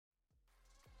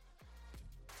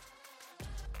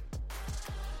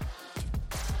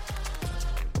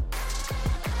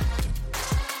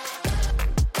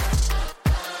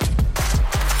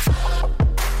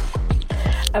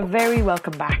A very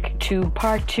welcome back to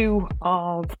part 2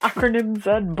 of acronyms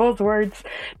and buzzwords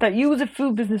that you as a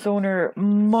food business owner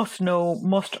must know,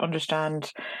 must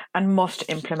understand, and must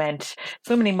implement.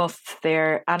 So many musts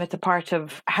there, and it's a part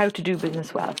of how to do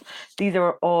business well. These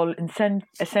are all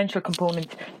essential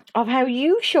components of how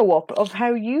you show up, of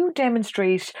how you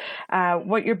demonstrate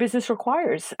what your business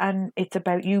requires, and it's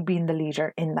about you being the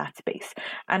leader in that space.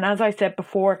 And as I said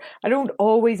before, I don't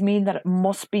always mean that it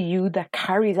must be you that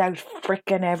carries out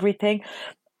frickin' everything.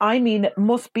 I mean, it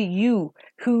must be you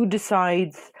who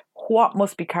decides what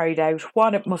must be carried out,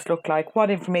 what it must look like, what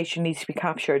information needs to be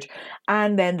captured,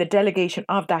 and then the delegation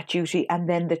of that duty, and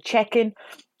then the check-in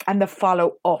and the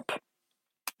follow-up.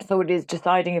 So it is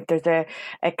deciding if there's a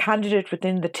candidate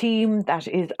within the team that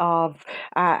is of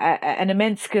an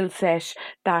immense skill set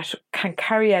that can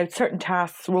carry out certain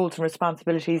tasks, roles and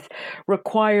responsibilities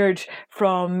required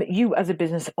from you as a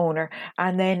business owner.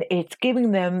 And then it's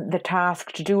giving them the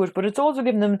task to do it, but it's also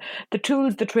giving them the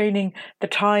tools, the training, the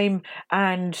time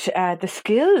and the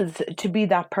skills to be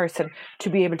that person,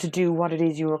 to be able to do what it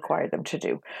is you require them to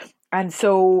do. And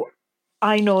so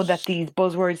I know that these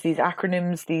buzzwords, these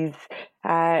acronyms, these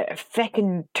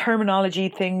feckin' terminology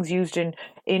things used in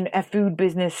a food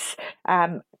business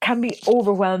can be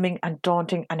overwhelming and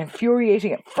daunting and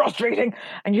infuriating and frustrating,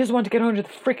 and you just want to get under the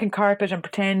freaking carpet and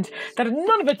pretend that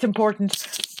none of it's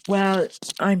important. Well,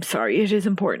 I'm sorry, it is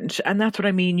important. And that's what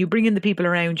I mean. You bring in the people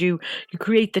around you, you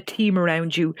create the team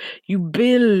around you, you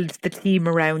build the team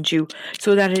around you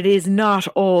so that it is not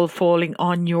all falling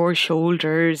on your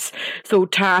shoulders. So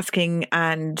tasking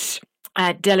and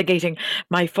delegating.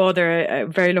 My father,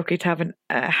 very lucky to have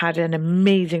had an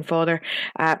amazing father,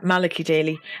 Maliki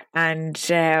Daly, and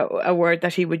a word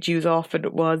that he would use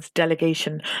often was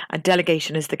delegation, and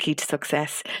delegation is the key to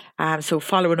success. So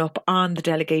following up on the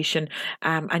delegation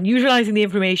and utilising the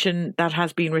information that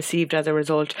has been received as a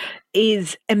result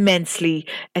is immensely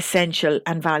essential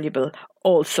and valuable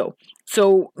also.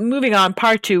 So moving on,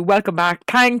 part 2, welcome back.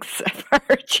 Thanks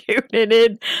for tuning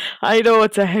in. I know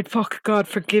it's a head fuck, God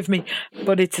forgive me,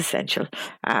 but it's essential.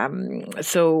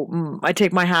 So I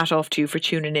take my hat off to you for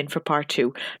tuning in for part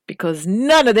 2, because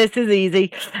none of this is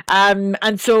easy.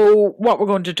 And so what we're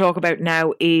going to talk about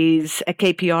now is a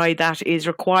KPI that is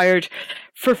required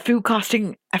for food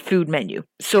costing a food menu.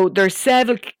 So there's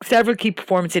several key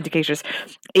performance indicators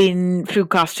in food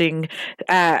costing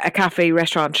a cafe,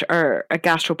 restaurant or a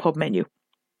gastropub menu.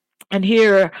 And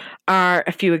here are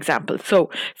a few examples. So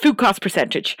food cost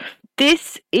percentage.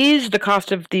 This is the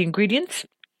cost of the ingredients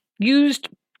used,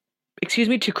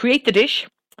 to create the dish,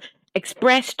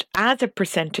 expressed as a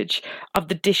percentage of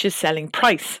the dish's selling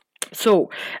price. So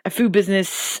a food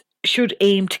business should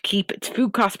aim to keep its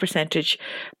food cost percentage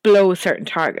below a certain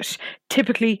target,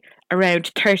 typically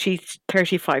around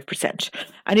 30-35%.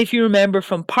 And if you remember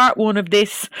from part 1 of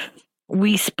this,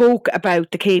 we spoke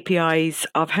about the KPIs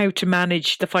of how to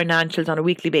manage the financials on a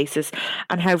weekly basis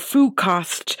and how food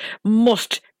cost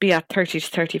must be at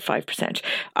 30-35%.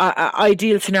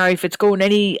 Ideal scenario, if it's going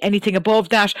anything above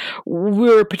that,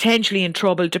 we're potentially in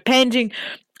trouble, depending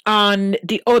on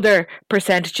the other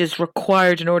percentages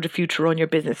required in order for you to run your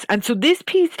business. And so this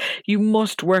piece, you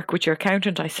must work with your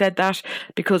accountant. I said that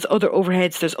because other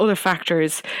overheads, there's other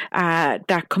factors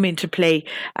that come into play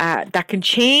that can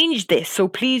change this. So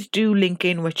please do link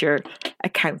in with your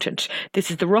accountant.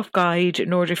 This is the rough guide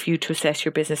in order for you to assess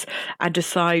your business and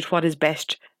decide what is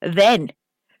best then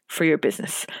for your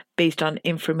business based on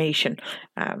information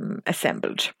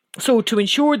assembled. So to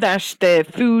ensure that the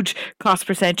food cost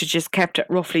percentage is kept at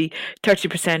roughly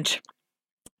 30%,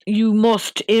 you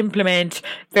must implement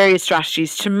various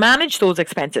strategies to manage those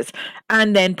expenses,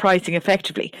 and then pricing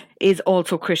effectively is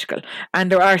also critical.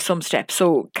 And there are some steps.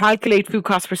 So calculate food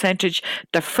cost percentage.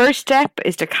 The first step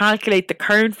is to calculate the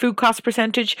current food cost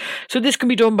percentage. So this can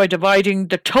be done by dividing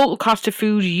the total cost of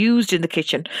food used in the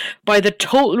kitchen by the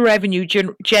total revenue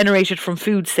generated from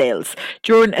food sales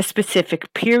during a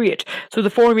specific period. So the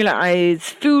formula is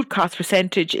food cost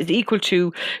percentage is equal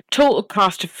to total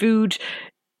cost of food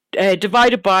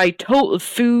divided by total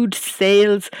food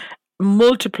sales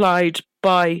multiplied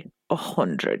by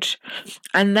 100.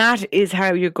 And that is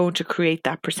how you're going to create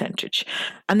that percentage.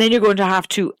 And then you're going to have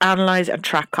to analyze and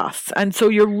track costs. And so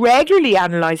you're regularly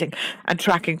analyzing and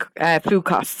tracking food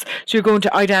costs. So you're going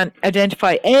to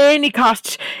identify any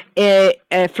cost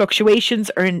fluctuations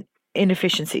or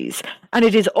inefficiencies. And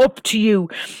it is up to you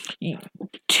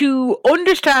to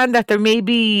understand that there may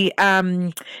be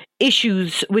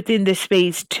issues within this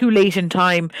space too late in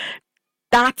time.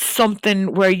 That's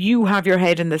something where you have your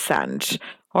head in the sand.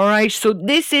 All right. So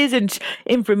this isn't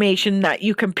information that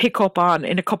you can pick up on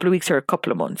in a couple of weeks or a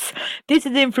couple of months. This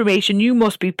is information you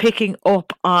must be picking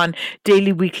up on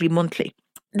daily, weekly, monthly.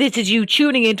 This is you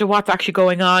tuning into what's actually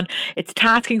going on. It's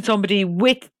tasking somebody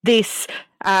with this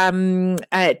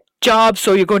job.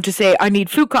 So you're going to say, I need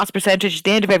food cost percentage at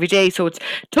the end of every day. So it's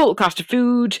total cost of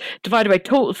food divided by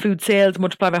total food sales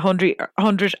multiplied by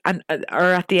 100 and or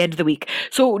at the end of the week.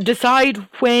 So decide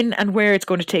when and where it's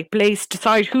going to take place,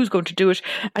 decide who's going to do it,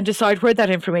 and decide where that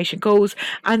information goes,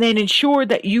 and then ensure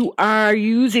that you are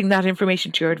using that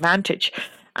information to your advantage.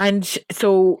 And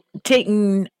so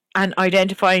taking and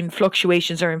identifying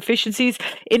fluctuations or inefficiencies,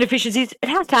 it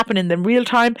has to happen in the real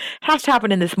time. It has to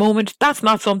happen in this moment. That's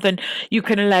not something you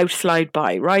can allow to slide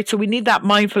by, right? So we need that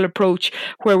mindful approach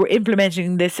where we're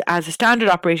implementing this as a standard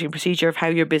operating procedure of how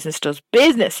your business does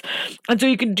business. And so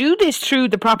you can do this through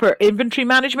the proper inventory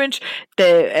management,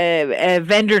 the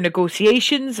vendor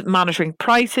negotiations, monitoring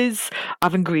prices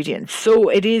of ingredients. So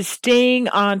it is staying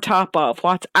on top of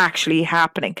what's actually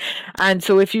happening. And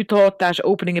so if you thought that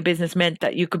opening a business meant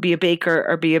that you could be a baker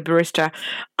or be a barista,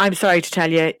 I'm sorry to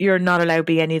tell you, you're not allowed to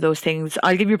be any of those things.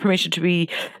 I'll give you permission to be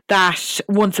that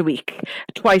once a week,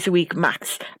 twice a week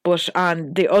max. But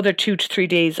on the other 2 to 3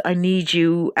 days, I need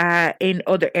you in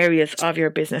other areas of your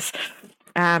business.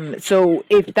 So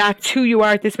if that's who you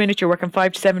are at this minute, you're working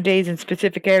 5 to 7 days in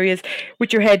specific areas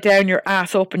with your head down, your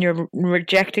ass up, and you're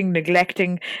rejecting,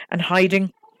 neglecting, and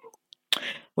hiding.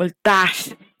 Well,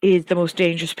 that is the most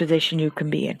dangerous position you can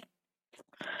be in.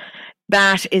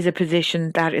 That is a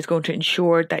position that is going to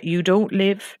ensure that you don't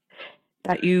live,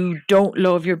 that you don't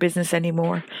love your business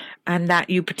anymore, and that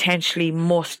you potentially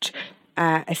must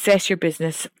assess your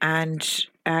business and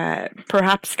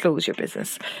perhaps close your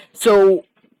business. So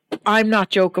I'm not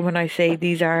joking when I say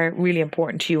these are really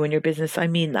important to you and your business. I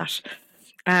mean that.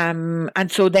 And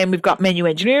so then we've got menu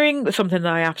engineering, something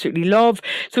that I absolutely love.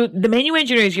 So the menu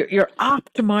engineering is you're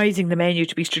optimizing the menu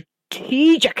to be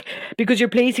strategic because you're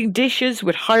placing dishes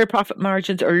with higher profit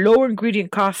margins or lower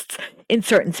ingredient costs in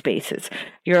certain spaces.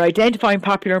 You're identifying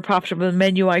popular and profitable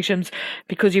menu items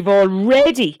because you've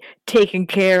already taken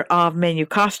care of menu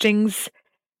costings.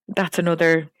 That's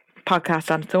another podcast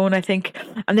on its own, I think.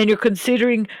 And then you're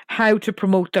considering how to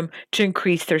promote them to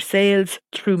increase their sales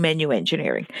through menu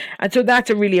engineering. And so that's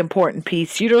a really important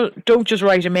piece. You don't just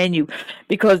write a menu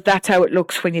because that's how it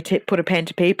looks when you put a pen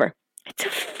to paper. It's a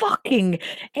fucking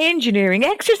engineering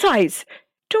exercise.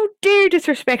 Don't dare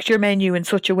disrespect your menu in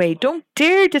such a way. Don't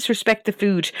dare disrespect the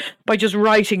food by just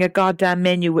writing a goddamn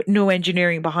menu with no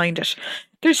engineering behind it.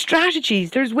 There's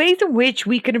strategies. There's ways in which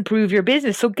we can improve your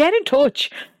business. So get in touch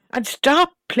and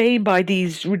stop playing by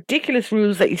these ridiculous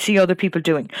rules that you see other people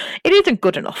doing. It isn't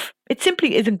good enough. It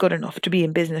simply isn't good enough to be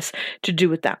in business to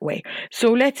do it that way.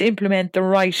 So let's implement the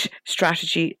right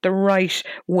strategy, the right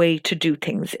way to do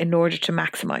things in order to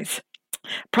maximize.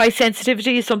 Price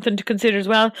sensitivity is something to consider as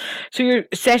well. So you're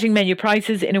setting menu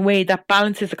prices in a way that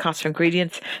balances the cost of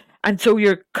ingredients. And so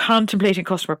you're contemplating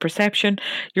customer perception,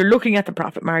 you're looking at the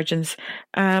profit margins,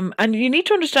 and you need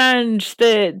to understand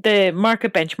the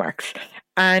market benchmarks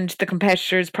and the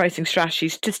competitors' pricing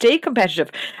strategies to stay competitive.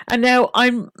 And now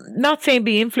I'm not saying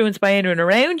be influenced by anyone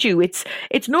around you. It's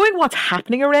knowing what's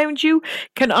happening around you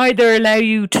can either allow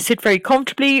you to sit very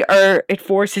comfortably or it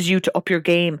forces you to up your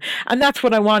game. And that's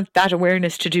what I want that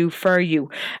awareness to do for you,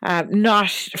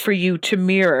 not for you to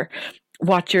mirror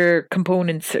what your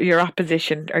components, your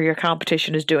opposition or your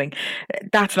competition is doing.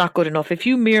 That's not good enough. If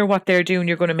you mirror what they're doing,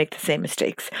 you're going to make the same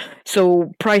mistakes.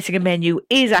 So pricing a menu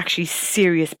is actually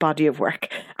serious body of work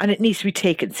and it needs to be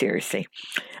taken seriously.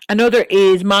 Another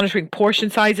is monitoring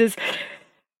portion sizes.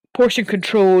 Portion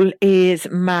control is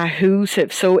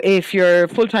massive. So if your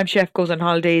full-time chef goes on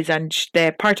holidays and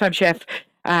the part-time chef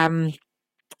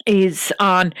is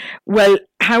on, well,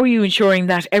 how are you ensuring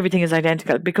that everything is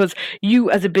identical? Because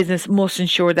you as a business must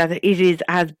ensure that it is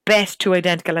as best to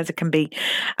identical as it can be.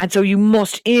 And so you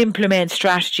must implement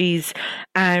strategies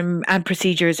and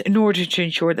procedures in order to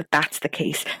ensure that that's the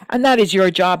case. And that is your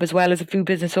job as well as a food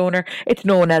business owner. It's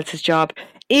no one else's job.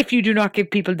 If you do not give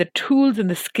people the tools and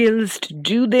the skills to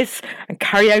do this and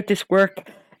carry out this work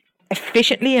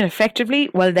efficiently and effectively,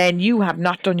 well, then you have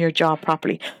not done your job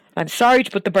properly. I'm sorry to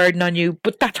put the burden on you,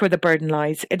 but that's where the burden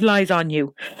lies. It lies on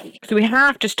you. So we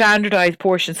have to standardise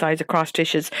portion size across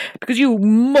dishes because you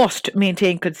must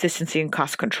maintain consistency and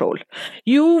cost control.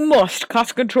 You must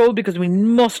cost control because we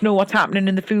must know what's happening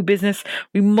in the food business.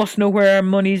 We must know where our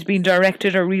money is being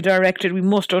directed or redirected. We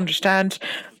must understand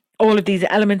all of these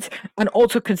elements, and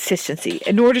also consistency.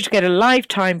 In order to get a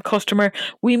lifetime customer,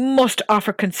 we must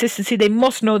offer consistency. They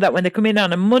must know that when they come in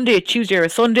on a Monday, a Tuesday, or a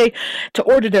Sunday to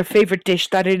order their favourite dish,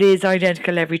 that it is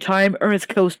identical every time, or as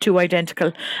close to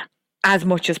identical as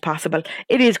much as possible.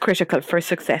 It is critical for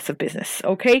success of business.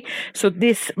 Okay, so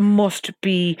this must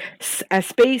be a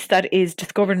space that is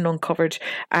discovered and uncovered,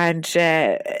 and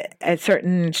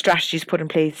certain strategies put in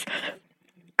place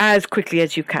as quickly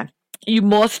as you can. You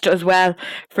must as well,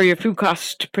 for your food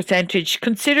cost percentage,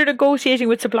 consider negotiating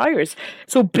with suppliers.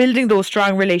 So building those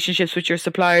strong relationships with your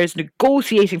suppliers,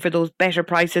 negotiating for those better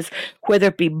prices, whether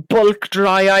it be bulk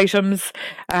dry items.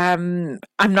 I'm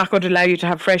not going to allow you to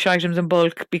have fresh items in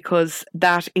bulk because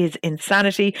that is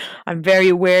insanity. I'm very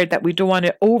aware that we don't want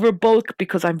to over bulk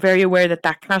because I'm very aware that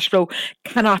that cash flow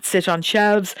cannot sit on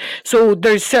shelves. So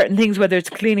there's certain things, whether it's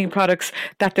cleaning products,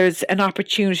 that there's an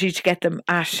opportunity to get them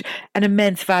at an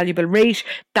immense valuable rate.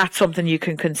 That's something you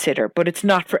can consider, but it's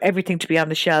not for everything to be on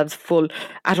the shelves full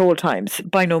at all times.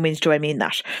 By no means do I mean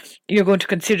that. You're going to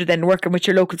consider then working with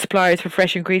your local suppliers for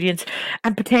fresh ingredients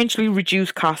and potentially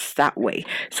reduce costs that way.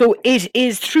 So it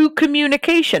is through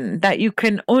communication that you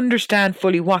can understand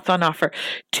fully what's on offer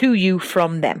to you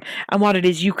from them, and what it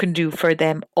is you can do for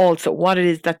them also, what it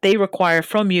is that they require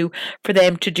from you for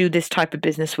them to do this type of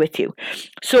business with you.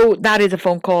 So that is a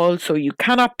phone call. So you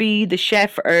cannot be the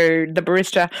chef or the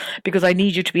barista, because I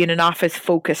need you to be in an office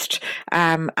focused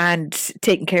and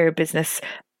taking care of business,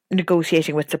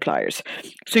 negotiating with suppliers.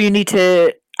 So you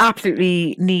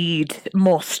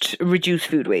must reduce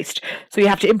food waste. So you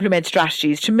have to implement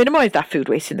strategies to minimize that food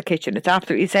waste in the kitchen. It's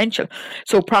absolutely essential.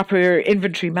 So proper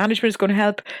inventory management is going to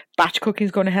help. Batch cooking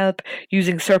is going to help.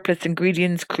 Using surplus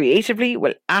ingredients creatively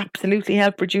will absolutely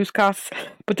help reduce costs.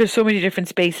 But there's so many different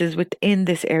spaces within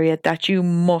this area that you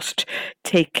must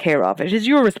take care of. It is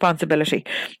your responsibility.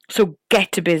 So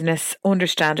get to business,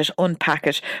 understand it, unpack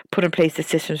it, put in place the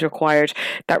systems required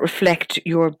that reflect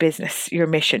your business, your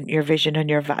mission, your vision, and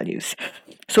your values.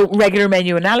 So regular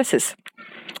menu analysis.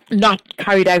 Not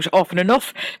carried out often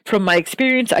enough. From my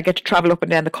experience, I get to travel up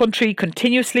and down the country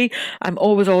continuously. I'm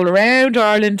always all around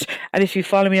Ireland. And if you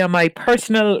follow me on my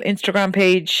personal Instagram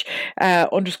page,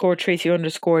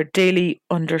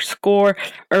 _Tracy_Daily_,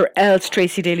 or else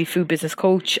Tracy Daily Food Business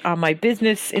Coach on my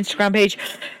business Instagram page.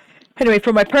 Anyway,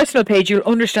 from my personal page, you'll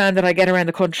understand that I get around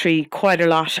the country quite a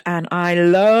lot and I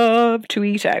love to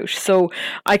eat out. So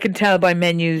I can tell by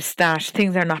menus that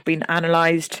things are not being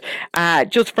analysed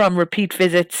just from repeat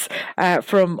visits,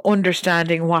 from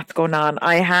understanding what's going on.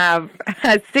 I have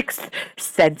a sixth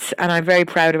sense and I'm very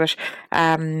proud of it.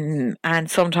 And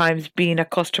sometimes being a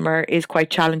customer is quite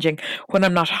challenging when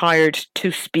I'm not hired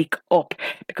to speak up,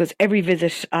 because every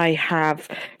visit I have,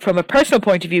 from a personal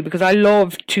point of view, because I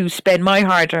love to spend my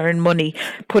hard-earned money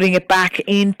putting it back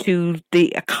into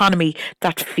the economy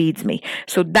that feeds me.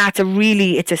 So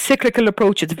it's a cyclical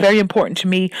approach. It's very important to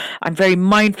me. I'm very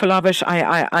mindful of it.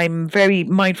 I'm very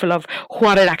mindful of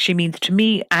what it actually means to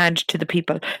me and to the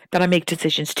people that I make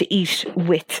decisions to eat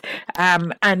with.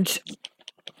 And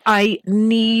I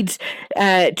need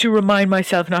to remind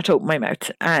myself not to open my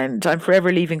mouth, and I'm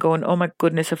forever leaving going, oh my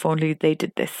goodness, if only they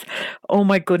did this. Oh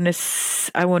my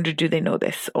goodness, I wonder, do they know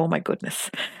this? Oh my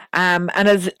goodness. And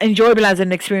as enjoyable as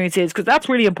an experience is, because that's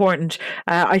really important,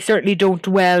 I certainly don't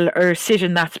dwell or sit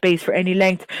in that space for any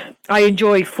length. I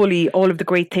enjoy fully all of the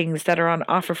great things that are on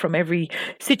offer from every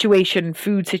situation,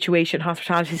 food situation,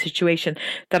 hospitality situation,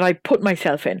 that I put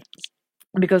myself in,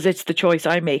 because it's the choice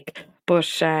I make.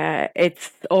 But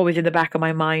it's always in the back of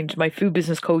my mind. My food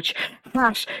business coach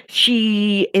hat,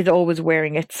 she is always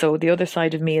wearing it. So the other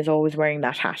side of me is always wearing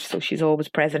that hat. So she's always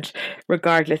present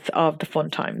regardless of the fun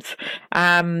times.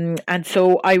 And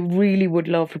so I really would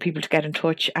love for people to get in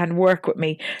touch and work with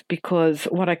me, because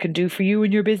what I can do for you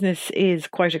and your business is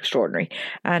quite extraordinary.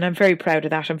 And I'm very proud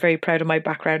of that. I'm very proud of my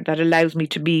background that allows me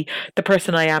to be the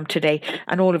person I am today,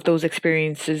 and all of those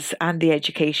experiences and the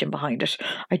education behind it.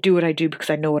 I do what I do because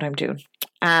I know what I'm doing.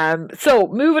 So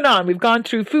moving on, we've gone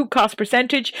through food cost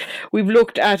percentage. We've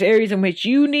looked at areas in which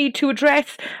you need to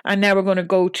address, and now we're going to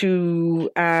go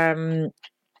to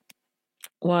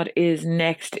what is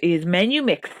next is menu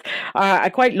mix. I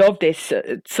quite love this.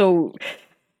 So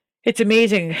it's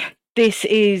amazing. This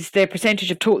is the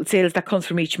percentage of total sales that comes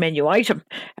from each menu item.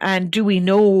 And do we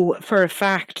know for a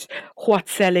fact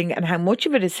what's selling and how much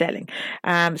of it is selling?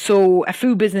 So a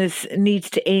food business needs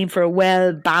to aim for a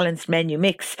well-balanced menu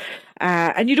mix.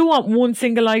 And you don't want one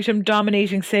single item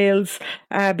dominating sales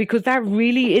because that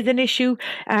really is an issue.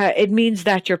 It means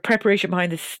that your preparation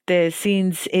behind the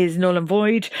scenes is null and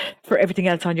void for everything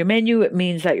else on your menu. It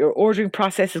means that your ordering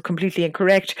process is completely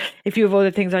incorrect. If you have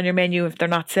other things on your menu, if they're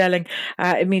not selling,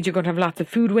 it means you're going to have lots of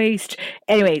food waste.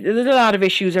 Anyway, there's a lot of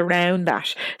issues around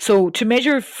that. So to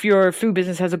measure if your food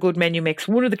business has a good menu mix,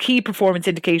 one of the key performance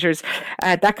indicators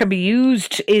that can be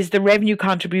used is the revenue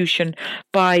contribution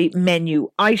by menu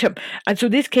item. And so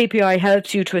this KPI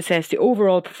helps you to assess the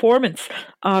overall performance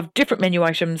of different menu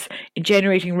items in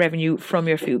generating revenue from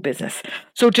your food business.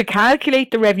 So to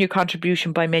calculate the revenue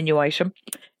contribution by menu item,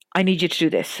 I need you to do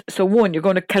this. So one, you're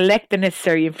going to collect the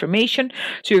necessary information.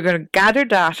 So you're going to gather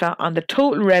data on the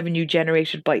total revenue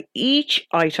generated by each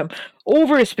item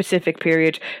over a specific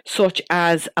period, such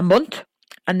as a month.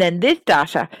 And then this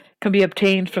data can be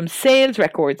obtained from sales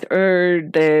records or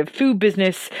the food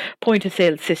business point of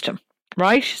sale system,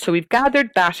 right? So we've gathered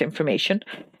that information.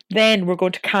 Then we're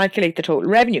going to calculate the total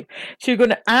revenue. So you're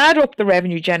going to add up the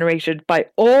revenue generated by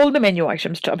all the menu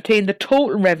items to obtain the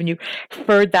total revenue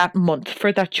for that month,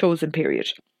 for that chosen period.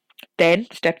 Then,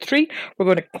 step 3, we're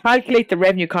going to calculate the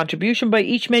revenue contribution by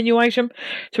each menu item.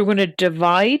 So we're going to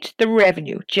divide the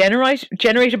revenue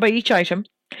generated by each item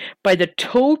by the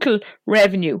total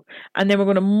revenue, and then we're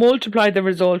going to multiply the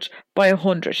result by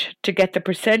 100 to get the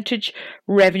percentage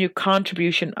revenue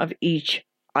contribution of each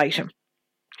item.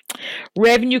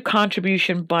 Revenue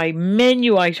contribution by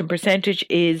menu item percentage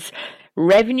is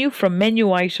revenue from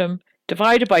menu item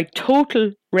divided by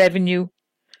total revenue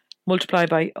multiplied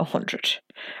by 100.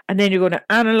 And then you're going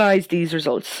to analyze these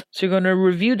results. So you're going to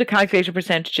review the calculated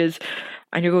percentages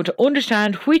and you're going to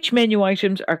understand which menu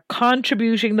items are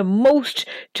contributing the most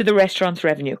to the restaurant's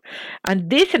revenue. And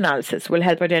this analysis will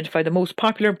help identify the most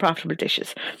popular and profitable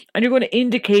dishes. And you're going to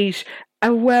indicate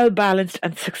a well-balanced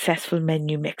and successful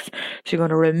menu mix. So you're going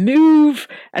to remove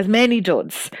as many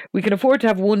duds. We can afford to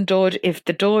have one dud if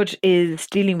the dud is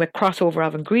dealing with crossover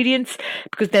of ingredients,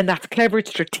 because then that's clever,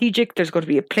 it's strategic, there's going to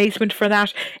be a placement for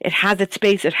that. It has its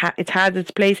space, it has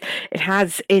its place, it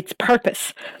has its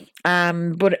purpose.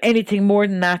 But anything more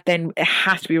than that, then it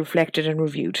has to be reflected and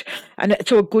reviewed. And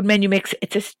so a good menu mix,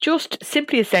 it's just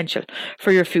simply essential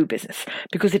for your food business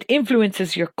because it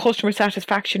influences your customer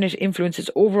satisfaction, it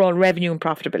influences overall revenue and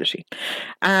profitability.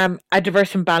 A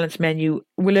diverse and balanced menu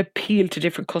will appeal to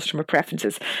different customer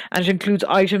preferences, and it includes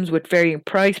items with varying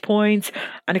price points,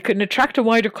 and it can attract a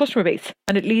wider customer base,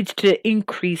 and it leads to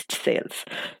increased sales.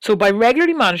 So by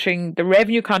regularly monitoring the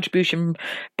revenue contribution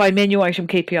by menu item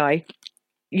KPI,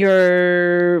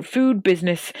 your food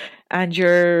business and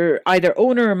your either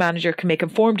owner or manager can make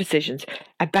informed decisions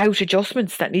about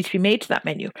adjustments that need to be made to that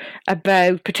menu,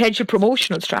 about potential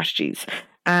promotional strategies,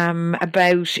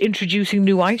 about introducing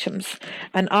new items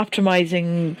and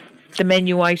optimizing the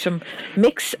menu item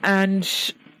mix,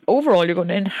 and overall you're going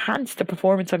to enhance the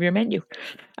performance of your menu.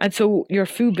 And so your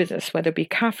food business, whether it be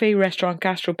cafe, restaurant,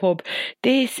 gastropub,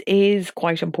 this is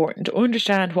quite important to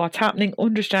understand what's happening,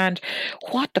 understand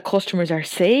what the customers are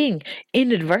saying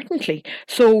inadvertently.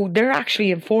 So they're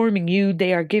actually informing you,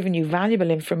 they are giving you valuable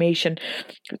information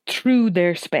through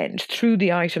their spend, through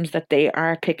the items that they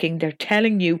are picking. They're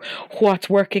telling you what's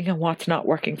working and what's not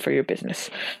working for your business.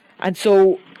 And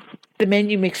so the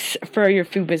menu mix for your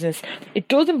food business, it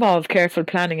does involve careful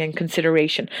planning and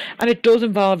consideration, and it does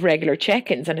involve regular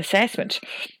check-ins and assessment.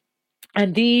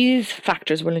 And these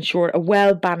factors will ensure a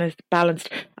well-balanced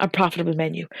and profitable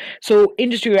menu. So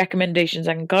industry recommendations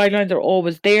and guidelines are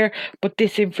always there, but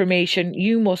this information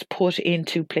you must put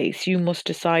into place. You must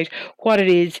decide what it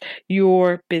is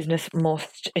your business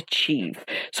must achieve.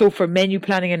 So for menu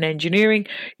planning and engineering,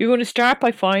 you're going to start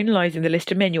by finalising the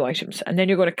list of menu items, and then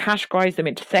you're going to categorise them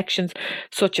into sections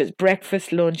such as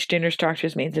breakfast, lunch, dinner,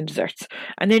 starters, mains and desserts.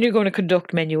 And then you're going to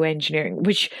conduct menu engineering,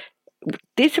 which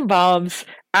this involves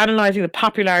analysing the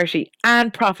popularity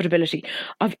and profitability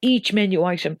of each menu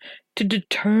item to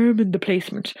determine the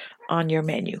placement on your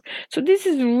menu. So this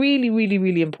is really, really,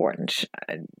 really important.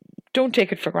 Don't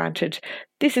take it for granted.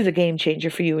 This is a game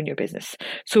changer for you and your business.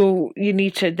 So you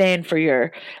need to then,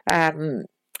 for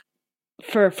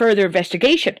further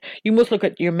investigation, you must look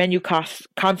at your menu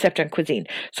concept and cuisine.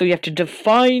 So you have to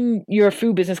define your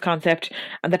food business concept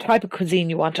and the type of cuisine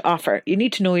you want to offer. You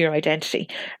need to know your identity.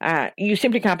 You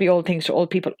simply can't be all things to all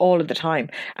people all of the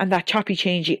time. And that choppy,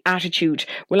 changey attitude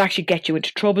will actually get you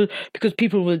into trouble, because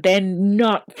people will then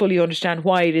not fully understand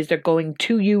why it is they're going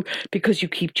to you, because you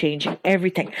keep changing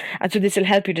everything. And so this will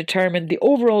help you determine the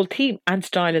overall theme and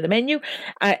style of the menu.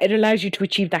 It allows you to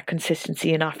achieve that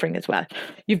consistency in offering as well.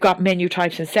 You've got menu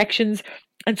types and sections.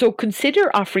 And so consider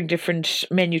offering different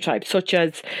menu types, such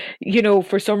as,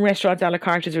 for some restaurants, a la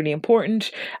carte is really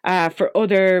important. For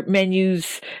other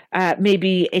menus,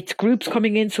 maybe it's groups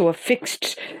coming in. So a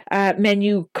fixed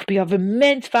menu could be of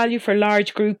immense value for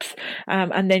large groups.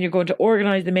 And then you're going to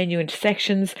organize the menu into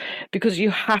sections because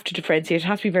you have to differentiate. It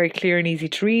has to be very clear and easy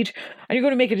to read. And you're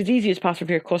going to make it as easy as possible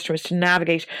for your customers to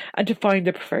navigate and to find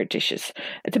their preferred dishes.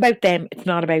 It's about them. It's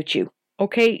not about you.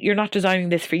 Okay, you're not designing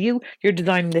this for you, you're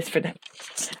designing this for them.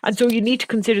 And so you need to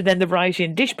consider then the variety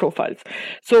in dish profiles.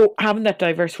 So having that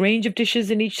diverse range of dishes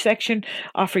in each section,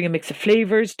 offering a mix of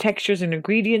flavours, textures and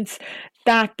ingredients,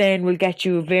 that then will get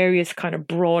you various kind of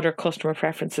broader customer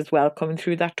preference as well coming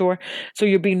through that door. So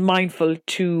you're being mindful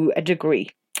to a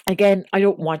degree. Again, I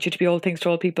don't want you to be all things to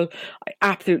all people. I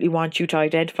absolutely want you to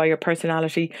identify your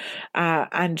personality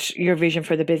and your vision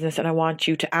for the business. And I want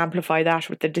you to amplify that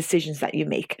with the decisions that you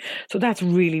make. So that's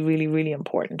really, really, really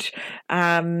important.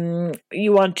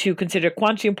 You want to consider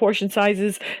quantity and portion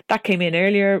sizes. That came in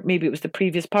earlier. Maybe it was the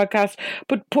previous podcast.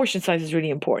 But portion size is really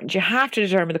important. You have to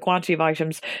determine the quantity of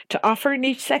items to offer in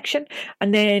each section.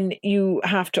 And then you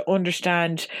have to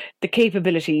understand the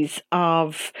capabilities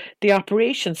of the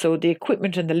operation. So the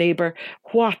equipment and the labour,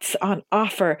 what's on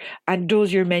offer, and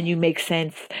does your menu make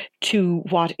sense to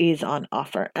what is on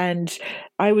offer? And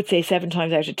I would say 7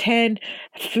 times out of 10,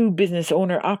 food business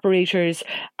owner operators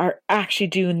are actually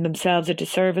doing themselves a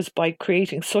disservice by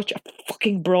creating such a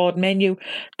fucking broad menu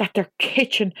that their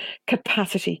kitchen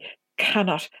capacity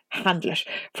cannot handle it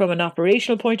from an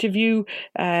operational point of view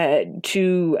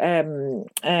to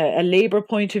a labour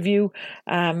point of view.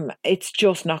 It's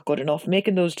just not good enough.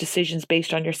 Making those decisions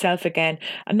based on yourself again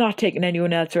and not taking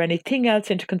anyone else or anything else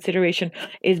into consideration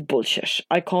is bullshit.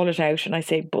 I call it out and I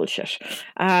say bullshit.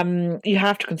 You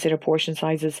have to consider portion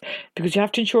sizes because you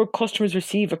have to ensure customers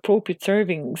receive appropriate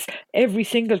servings every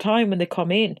single time when they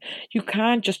come in. You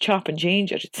can't just chop and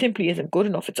change it. It simply isn't good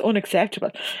enough. It's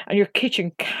unacceptable. And your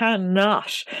kitchen cannot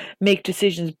make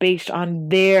decisions based on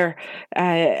their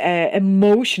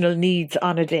emotional needs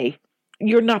on a day.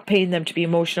 You're not paying them to be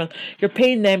emotional. You're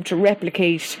paying them to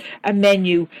replicate a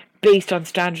menu based on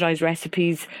standardized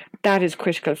recipes. That is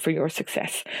critical for your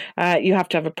success. You have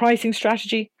to have a pricing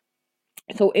strategy.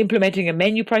 So implementing a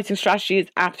menu pricing strategy is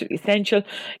absolutely essential.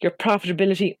 Your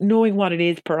profitability, knowing what it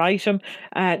is per item,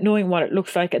 knowing what it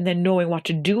looks like, and then knowing what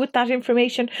to do with that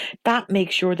information, that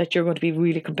makes sure that you're going to be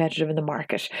really competitive in the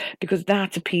market, because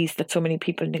that's a piece that so many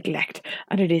people neglect,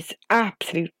 and it is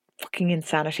absolute fucking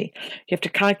insanity. You have to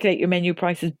calculate your menu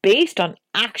prices based on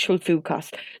actual food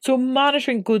costs. So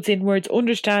monitoring goods inwards,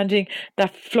 understanding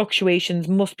that fluctuations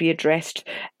must be addressed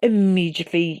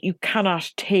immediately. You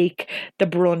cannot take the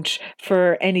brunt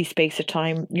for any space of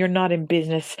time. You're not in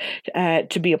business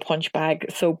to be a punch bag.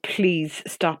 So please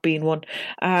stop being one.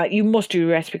 You must do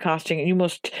recipe costing and you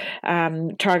must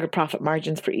target profit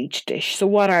margins for each dish. So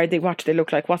what are they? What do they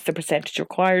look like? What's the percentage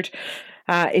required?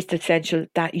 It's essential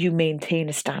that you maintain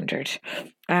a standard.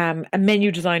 A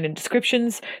menu design and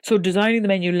descriptions. So designing the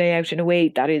menu layout in a way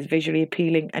that is visually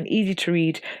appealing and easy to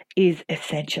read is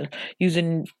essential.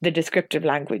 Using the descriptive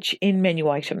language in menu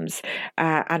items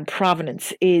and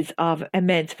provenance is of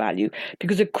immense value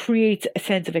because it creates a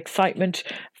sense of excitement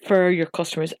for your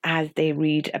customers as they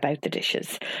read about the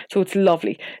dishes. So it's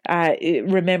lovely.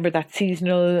 Remember that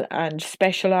seasonal and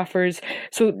special offers.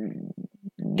 So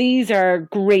these are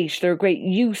great. They're a great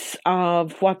use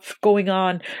of what's going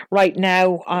on right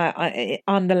now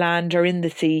on the land or in the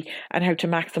sea and how to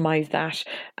maximise that.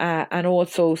 And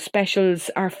also specials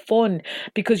are fun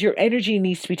because your energy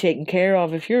needs to be taken care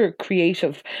of. If you're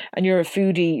creative and you're a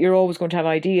foodie, you're always going to have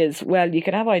ideas. Well, you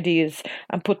can have ideas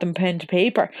and put them pen to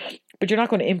paper, but you're not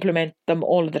going to implement them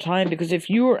all of the time, because if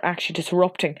you're actually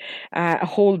disrupting a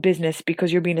whole business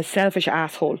because you're being a selfish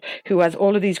asshole who has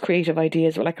all of these creative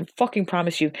ideas, well, I can fucking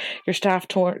promise you your staff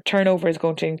turnover is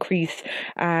going to increase.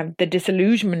 The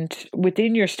disillusionment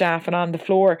within your staff and on the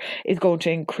floor is going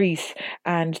to increase,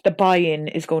 and the buy-in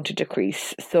is going to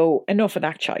decrease. So enough of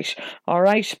that shite. All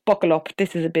right, buckle up.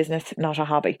 This is a business, not a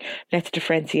hobby. Let's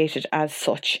differentiate it as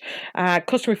such.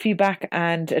 Customer feedback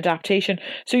and adaptation.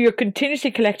 So you're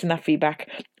continuously collecting that feedback.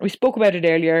 We spoke about it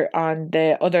earlier on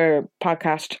the other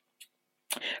podcast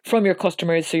from your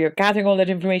customers. So you're gathering all that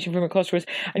information from your customers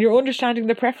and you're understanding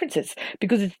their preferences,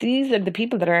 because these are the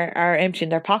people that are emptying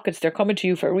their pockets. They're coming to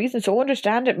you for a reason. So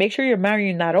understand it. Make sure you're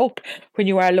marrying that up when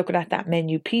you are looking at that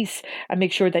menu piece, and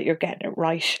make sure that you're getting it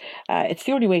right. It's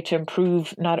the only way to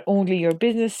improve not only your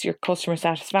business, your customer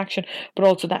satisfaction, but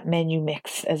also that menu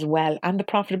mix as well, and the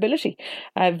profitability.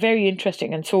 Very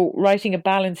interesting. And so writing a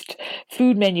balanced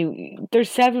food menu,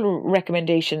 there's several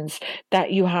recommendations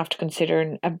that you have to consider.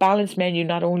 And a balanced menu menu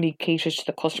not only caters to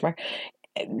the customer,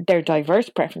 their diverse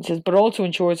preferences, but also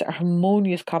ensures a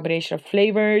harmonious combination of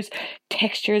flavors,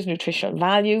 textures, nutritional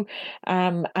value,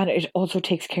 and it also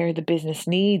takes care of the business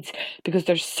needs, because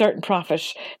there's certain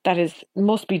profit that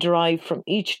must be derived from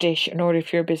each dish in order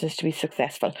for your business to be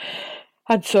successful.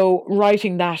 And so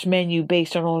writing that menu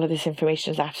based on all of this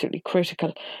information is absolutely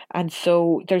critical. And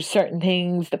so there's certain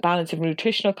things, the balance of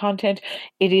nutritional content,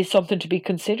 it is something to be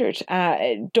considered.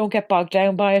 Don't get bogged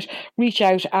down by it. Reach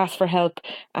out, ask for help,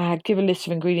 give a list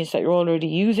of ingredients that you're already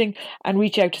using, and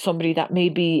reach out to somebody that may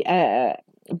be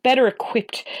better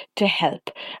equipped to help,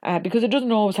 because it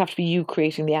doesn't always have to be you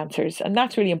creating the answers, and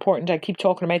that's really important. I keep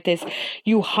talking about this.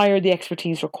 You hire the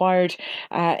expertise required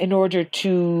in order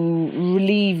to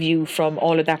relieve you from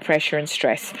all of that pressure and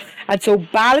stress. And so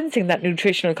balancing that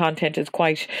nutritional content is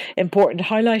quite important.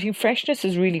 Highlighting freshness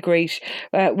is really great.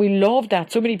 We love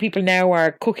that. So many people now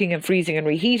are cooking and freezing and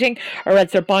reheating, or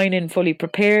else they're buying in fully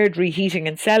prepared, reheating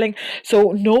and selling.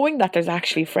 So knowing that there's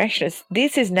actually freshness,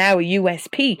 this is now a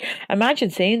USP. Imagine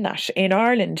saying that in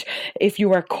Ireland, if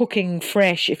you are cooking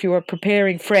fresh, if you are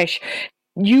preparing fresh,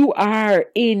 you are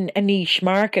in a niche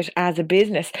market as a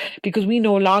business, because we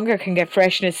no longer can get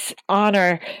freshness on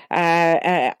our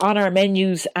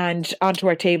menus and onto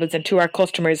our tables and to our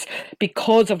customers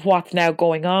because of what's now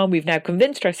going on. We've now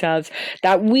convinced ourselves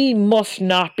that we must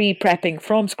not be prepping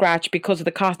from scratch because of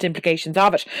the cost implications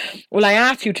of it. Well, I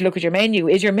ask you to look at your menu.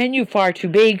 Is your menu far too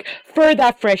big for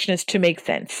that freshness to make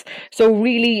sense? So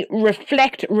really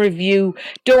reflect, review.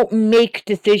 Don't make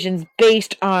decisions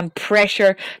based on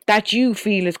pressure that you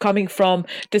feel is coming from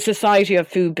the Society of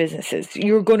Food Businesses.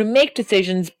 You're going to make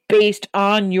decisions based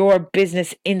on your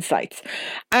business insights,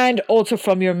 and also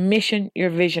from your mission,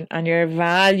 your vision, and your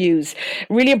values.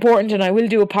 Really important, and I will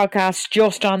do a podcast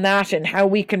just on that and how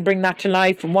we can bring that to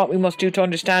life and what we must do to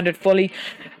understand it fully.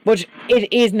 But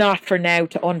it is not for now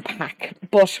to unpack.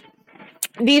 But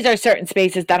these are certain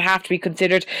spaces that have to be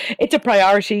considered. It's a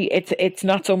priority. It's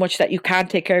not so much that you can't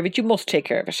take care of it, you must take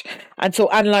care of it. And so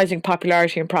analysing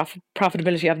popularity and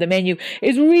profitability of the menu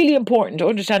is really important.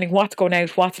 Understanding what's going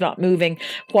out, what's not moving,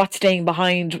 what's staying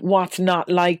behind, what's not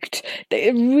liked.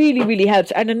 It really, really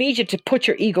helps. And I need you to put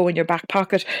your ego in your back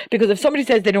pocket, because if somebody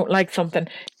says they don't like something,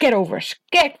 get over it.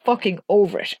 Get fucking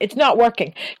over it. It's not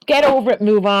working. Get over it,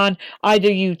 move on.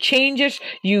 Either you change it,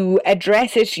 you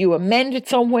address it, you amend it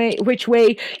some way, which way,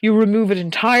 you remove it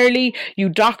entirely, you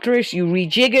doctor it, you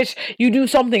rejig it, you do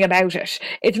something about it.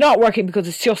 It's not working because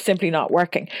it's just simply not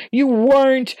working. You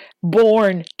weren't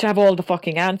born to have all the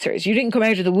fucking answers. You didn't come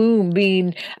out of the womb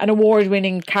being an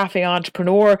award-winning cafe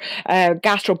entrepreneur,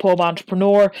 gastropub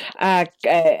entrepreneur,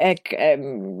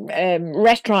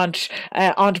 restaurant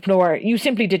entrepreneur. You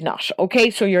simply did not. Okay,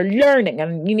 so you're learning,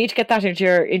 and you need to get that into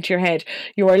your head.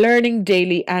 You are learning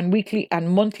daily and weekly and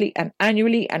monthly and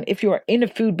annually, and if you are in a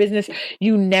food business,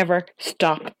 you never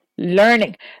stop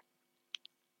learning.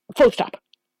 Full stop.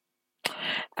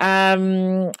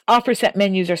 Offer set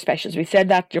menus or specials. We said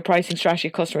that. Your pricing strategy,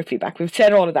 customer feedback. We've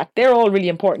said all of that. They're all really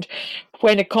important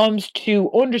when it comes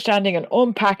to understanding and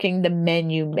unpacking the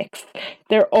menu mix.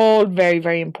 They're all very,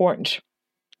 very important.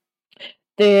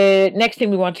 The next thing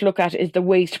we want to look at is the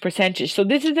waste percentage. So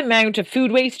this is the amount of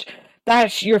food waste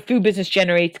that your food business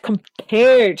generates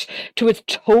compared to its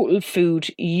total food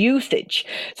usage.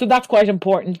 So that's quite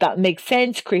important. That makes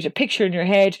sense. Create a picture in your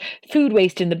head. Food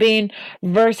waste in the bin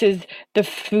versus the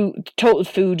total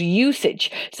food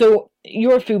usage. So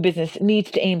your food business needs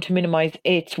to aim to minimize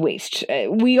its waste.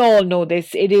 We all know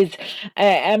this. It is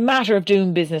a matter of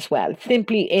doing business well.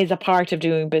 Simply is a part of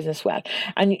doing business well.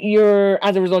 And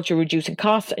as a result, you're reducing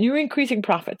costs and you're increasing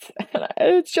profits.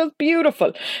 It's just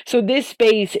beautiful. So this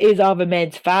space is of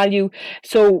immense value.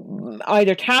 So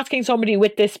either tasking somebody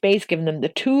with this space, giving them the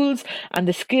tools and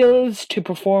the skills to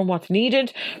perform what's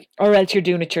needed, or else you're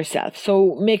doing it yourself.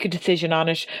 So make a decision on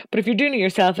it. But if you're doing it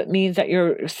yourself, it means that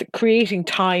you're creating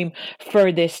time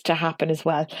for this to happen as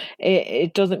well.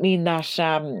 It doesn't mean that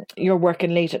you're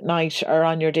working late at night or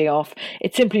on your day off.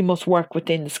 It simply must work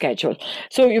within the schedule.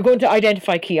 So you're going to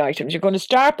identify key items. You're going to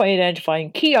start by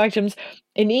identifying key items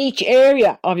in each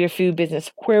area of your food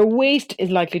business where waste is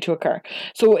likely to occur.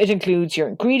 So it includes your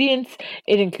ingredients,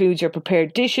 it includes your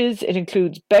prepared dishes, it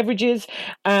includes beverages,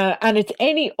 and it's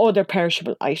any other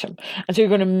perishable item. And so you're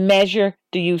going to measure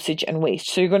the usage and waste.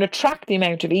 So you're going to track the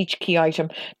amount of each key item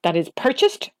that is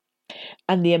purchased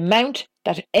and the amount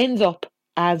that ends up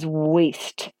as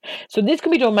waste. So this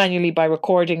can be done manually by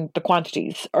recording the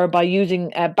quantities or by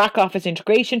using a back office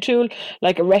integration tool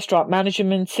like a restaurant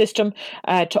management system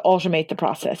to automate the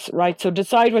process, right? So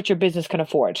decide what your business can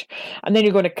afford. And then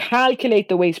you're going to calculate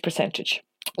the waste percentage.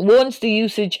 Once the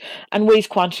usage and waste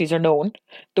quantities are known,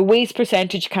 the waste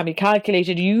percentage can be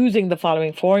calculated using the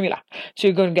following formula. So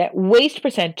you're going to get waste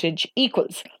percentage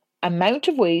equals amount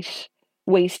of waste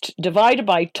divided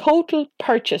by total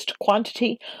purchased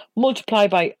quantity multiplied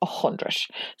by 100.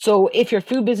 So if your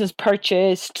food business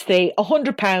purchased, say,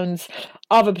 £100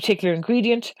 of a particular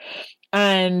ingredient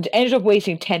and ended up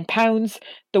wasting £10,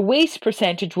 the waste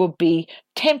percentage would be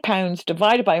 £10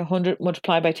 divided by 100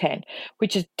 multiplied by 10,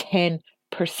 which is 10%.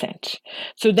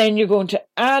 So then you're going to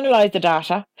analyze the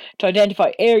data to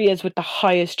identify areas with the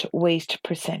highest waste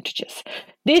percentages.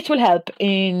 This will help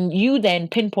in you then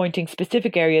pinpointing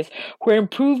specific areas where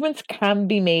improvements can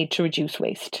be made to reduce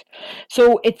waste.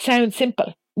 So it sounds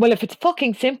simple. Well, if it's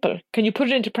fucking simple, can you put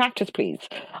it into practice, please?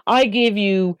 I give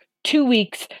you 2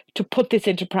 weeks to put this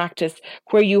into practice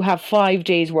where you have 5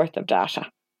 days worth of data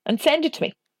and send it to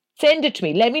me. Send it to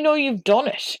me. Let me know you've done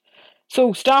it.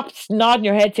 So stop nodding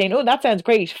your head saying, oh, that sounds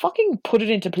great. Fucking put it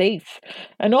into place.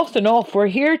 Enough's enough. We're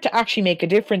here to actually make a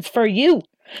difference for you.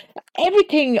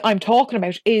 Everything I'm talking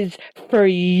about is for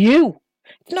you.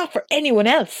 It's not for anyone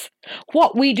else.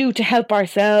 What we do to help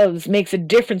ourselves makes a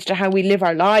difference to how we live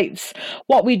our lives.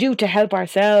 What we do to help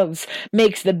ourselves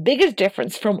makes the biggest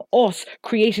difference from us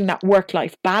creating that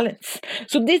work-life balance.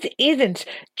 So this isn't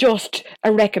just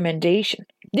a recommendation.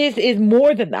 This is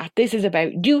more than that. This is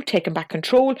about you taking back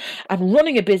control and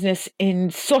running a business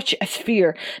in such a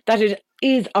sphere that it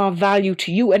is of value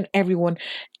to you and everyone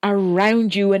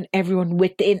around you and everyone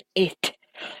within it.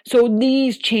 So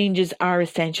these changes are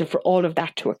essential for all of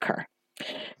that to occur.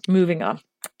 Moving on.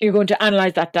 You're going to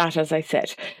analyse that data, as I said.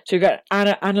 So you're going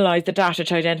to analyse the data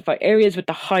to identify areas with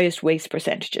the highest waste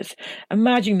percentages.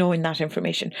 Imagine knowing that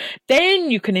information. Then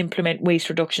you can implement waste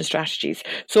reduction strategies.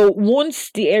 So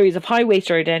once the areas of high waste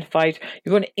are identified,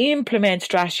 you're going to implement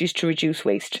strategies to reduce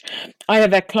waste. I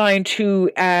have a client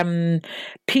who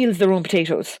peels their own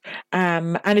potatoes,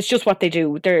 and it's just what they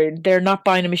do. They're not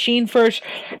buying a machine for it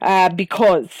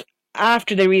because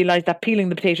after they realised that peeling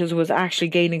the potatoes was actually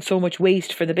gaining so much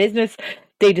waste for the business,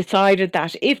 they decided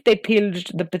that if they peeled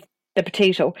the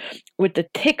potato with the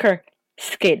thicker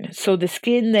skin, so the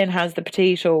skin then has the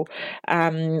potato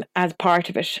as part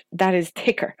of it, that is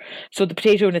thicker. So the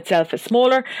potato in itself is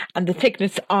smaller and the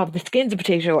thickness of the skins of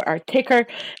potato are thicker,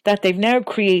 that they've now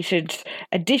created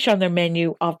a dish on their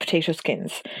menu of potato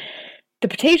skins. The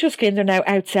potato skins are now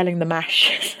outselling the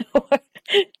mash. So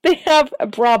they have a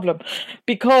problem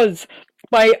because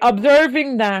by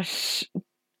observing that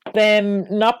them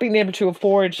not being able to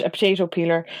afford a potato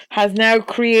peeler has now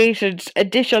created a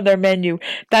dish on their menu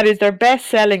that is their best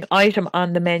selling item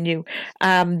on the menu.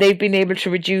 They've been able to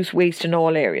reduce waste in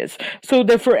all areas. So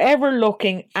they're forever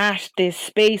looking at this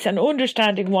space and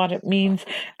understanding what it means,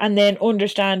 and then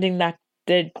understanding that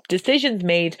the decisions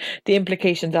made, the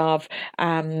implications of,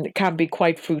 can be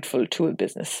quite fruitful to a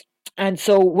business. And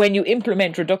so when you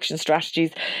implement reduction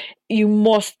strategies, you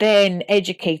must then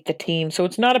educate the team. So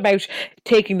it's not about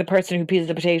taking the person who peels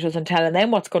the potatoes and telling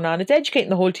them what's going on. It's educating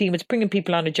the whole team. It's bringing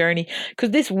people on a journey, because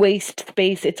this waste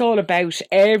space, it's all about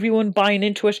everyone buying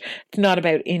into it. It's not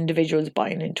about individuals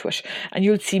buying into it. And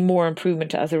you'll see more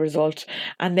improvement as a result.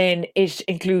 And then it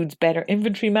includes better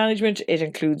inventory management. It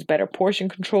includes better portion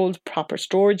controls, proper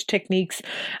storage techniques,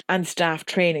 and staff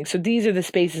training. So these are the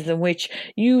spaces in which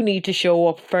you need to show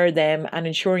up for them and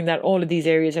ensuring that all of these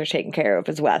areas are taken care of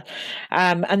as well.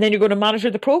 And then you're going to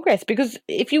monitor the progress, because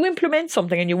if you implement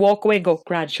something and you walk away and go,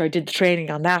 "Grad, sure, I did the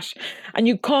training on that," and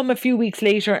you come a few weeks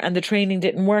later and the training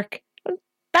didn't work,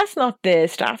 that's not the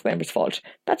staff member's fault.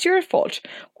 That's your fault.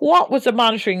 What was the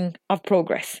monitoring of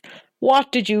progress?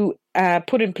 What did you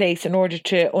put in place in order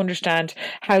to understand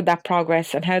how that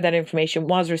progress and how that information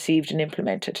was received and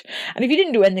implemented? And if you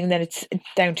didn't do anything, then it's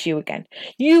down to you again.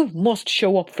 You must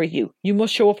show up for you. You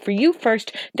must show up for you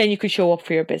first, then you can show up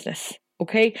for your business.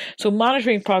 Okay, so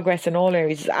monitoring progress in all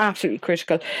areas is absolutely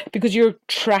critical, because you're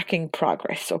tracking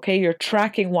progress. Okay, you're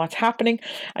tracking what's happening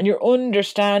and you're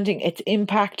understanding its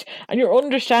impact, and you're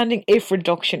understanding if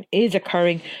reduction is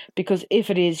occurring, because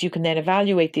if it is, you can then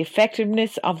evaluate the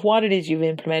effectiveness of what it is you've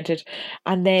implemented,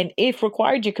 and then if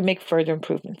required, you can make further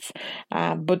improvements.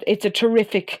 But it's a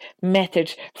terrific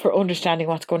method for understanding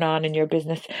what's going on in your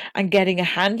business and getting a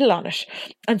handle on it.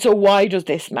 And so why does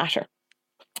this matter?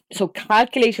 So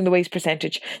calculating the waste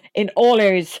percentage in all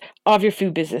areas of your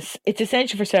food business, it's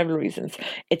essential for several reasons.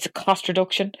 It's a cost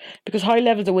reduction, because high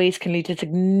levels of waste can lead to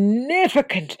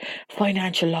significant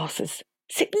financial losses.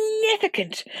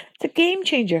 Significant. It's a game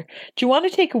changer. Do you want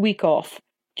to take a week off?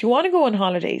 Do you want to go on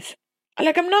holidays?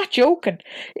 Like, I'm not joking.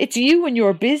 It's you and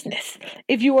your business.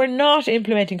 If you are not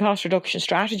implementing cost reduction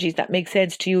strategies that make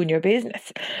sense to you and your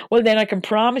business, well, then I can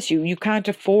promise you, you can't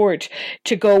afford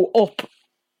to go up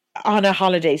on a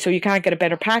holiday. So you can't get a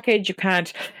better package. You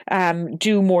can't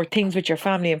do more things with your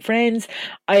family and friends.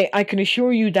 I can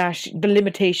assure you that the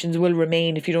limitations will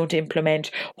remain if you don't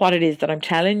implement what it is that I'm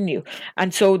telling you.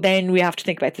 And so then we have to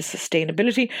think about the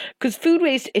sustainability, because food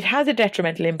waste, it has a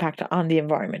detrimental impact on the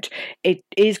environment. It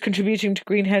is contributing to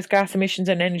greenhouse gas emissions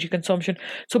and energy consumption.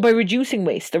 So by reducing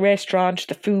waste, the restaurant,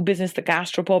 the food business, the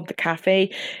gastropub, the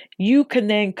cafe, you can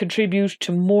then contribute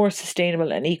to more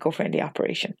sustainable and eco-friendly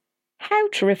operation. How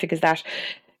terrific is that?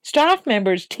 Staff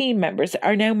members, team members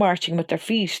are now marching with their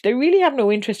feet. They really have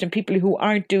no interest in people who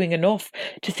aren't doing enough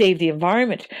to save the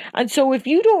environment. And so if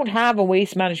you don't have a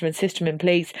waste management system in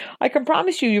place, I can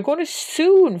promise you, you're going to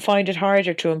soon find it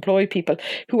harder to employ people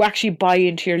who actually buy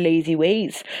into your lazy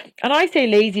ways. And I say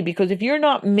lazy because if you're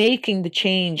not making the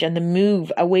change and the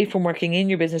move away from working in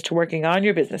your business to working on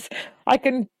your business, I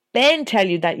can then tell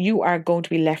you that you are going to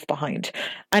be left behind.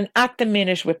 And at the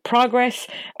minute, with progress,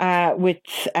 with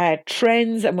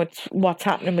trends, and with what's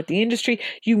happening with the industry,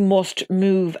 you must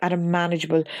move at a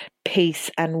manageable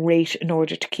pace and rate in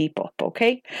order to keep up.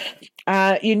 Okay,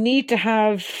 you need to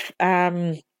have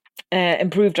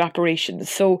improved operations.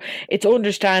 So it's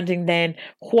understanding then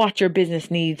what your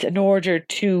business needs in order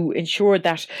to ensure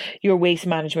that your waste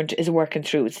management is working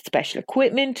through. Is it special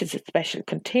equipment? Is it special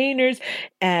containers?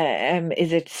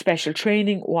 Is it special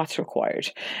training? What's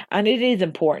required? And it is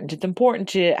important. It's important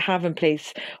to have in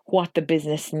place what the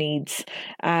business needs,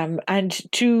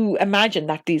 and to imagine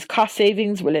that these cost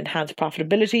savings will enhance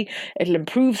profitability. It'll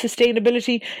improve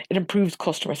sustainability. It improves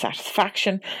customer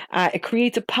satisfaction. It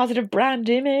creates a positive brand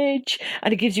image,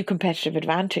 and it gives you competitive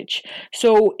advantage.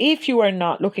 So if you are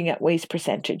not looking at waste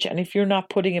percentage, and if you're not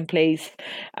putting in place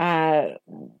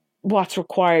what's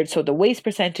required, so the waste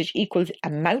percentage equals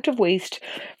amount of waste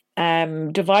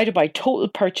divided by total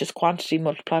purchase quantity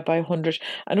multiplied by 100,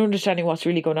 and understanding what's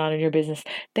really going on in your business,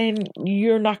 then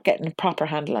you're not getting a proper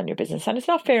handle on your business. And it's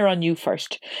not fair on you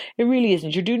first. It really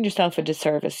isn't. You're doing yourself a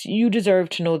disservice. You deserve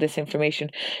to know this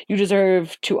information. You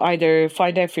deserve to either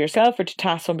find out for yourself or to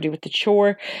task somebody with the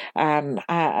chore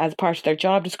as part of their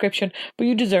job description. But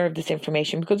you deserve this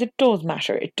information because it does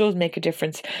matter. It does make a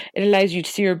difference. It allows you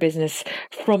to see your business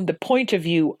from the point of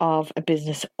view of a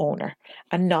business owner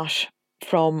and not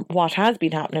from what has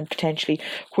been happening potentially,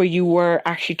 where you were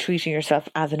actually treating yourself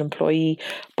as an employee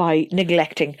by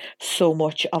neglecting so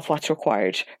much of what's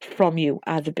required from you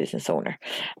as a business owner.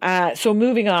 So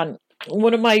moving on.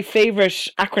 One of my favourite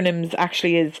acronyms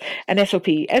actually is an SOP.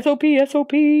 SOP,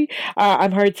 SOP.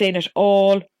 I'm heard saying it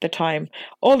all the time.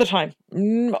 All the time.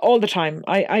 All the time.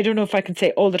 I don't know if I can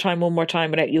say all the time one more time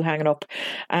without you hanging up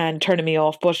and turning me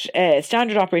off. But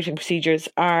standard operating procedures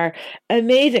are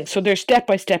amazing. So they're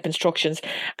step-by-step instructions,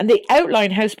 and they outline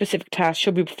how specific tasks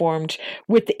should be performed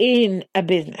within a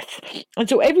business. And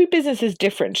so every business is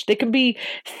different. They can be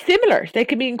similar. They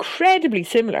can be incredibly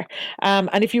similar.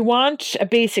 And if you want a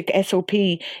basic SOP,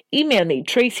 email me,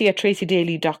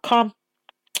 tracy@tracydaily.com.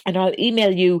 and I'll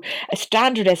email you a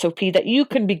standard SOP that you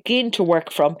can begin to work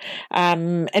from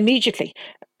immediately,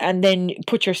 and then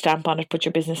put your stamp on it, put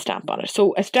your business stamp on it.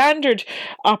 So a standard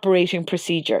operating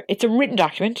procedure, it's a written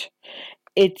document.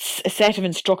 It's a set of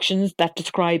instructions that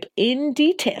describe in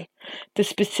detail the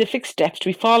specific steps to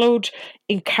be followed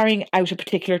in carrying out a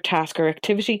particular task or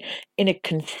activity in a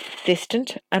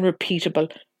consistent and repeatable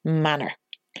manner.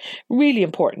 Really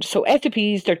important. So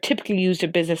SOPs, they're typically used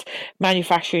in business,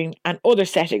 manufacturing and other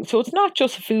settings. So it's not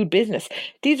just a food business.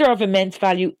 These are of immense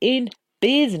value in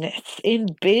business,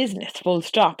 full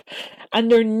stop. And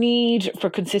their need for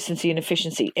consistency and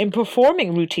efficiency in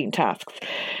performing routine tasks.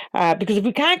 Because if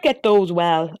we can't get those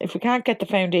well, if we can't get the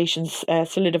foundations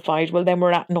solidified, well, then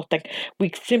we're at nothing.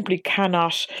 We simply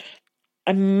cannot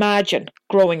imagine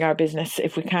growing our business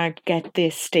if we can't get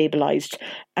this stabilized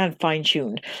and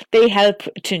fine-tuned. They help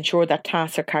to ensure that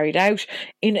tasks are carried out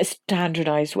in a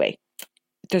standardized way.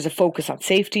 There's a focus on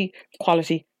safety,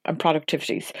 quality and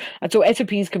productivities. And so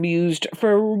SOPs can be used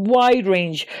for a wide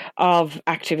range of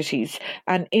activities.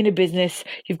 And in a business,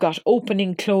 you've got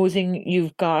opening, closing,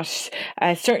 you've got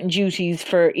certain duties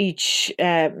for each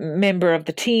member of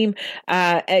the team.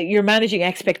 You're managing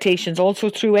expectations also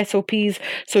through SOPs.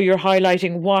 So you're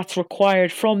highlighting what's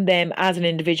required from them as an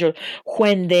individual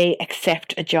when they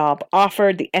accept a job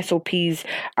offer. The SOPs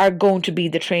are going to be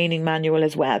the training manual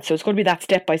as well. So it's going to be that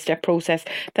step-by-step process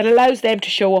that allows them to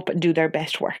show up and do their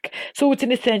best work. work. So it's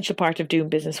an essential part of doing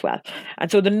business well.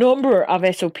 And so the number of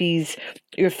SOPs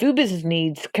your food business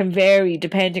needs can vary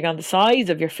depending on the size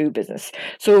of your food business.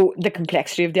 So the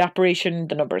complexity of the operation,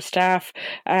 the number of staff,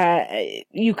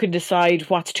 you can decide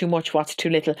what's too much, what's too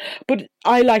little. But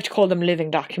I like to call them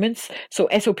living documents. So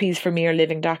SOPs for me are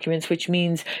living documents, which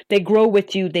means they grow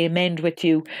with you, they amend with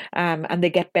you, and they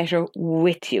get better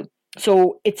with you.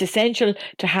 So it's essential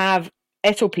to have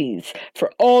SOPs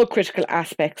for all critical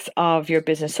aspects of your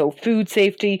business. So food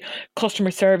safety,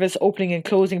 customer service, opening and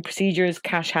closing procedures,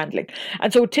 cash handling.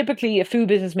 And so typically a food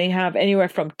business may have anywhere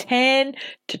from 10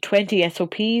 to 20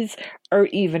 SOPs or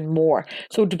even more.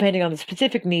 So depending on the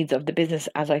specific needs of the business,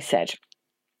 as I said.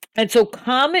 And so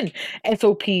common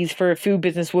SOPs for a food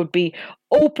business would be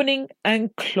opening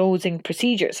and closing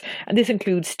procedures. And this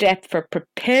includes steps for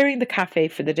preparing the cafe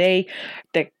for the day,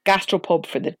 the gastropub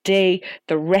for the day,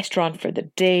 the restaurant for the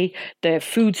day, the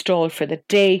food stall for the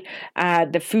day,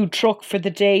 the food truck for the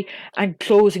day, and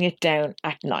closing it down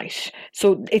at night.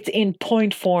 So it's in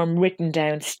point form, written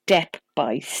down step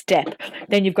by step.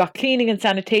 Then you've got cleaning and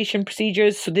sanitation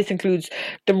procedures. So this includes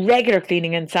the regular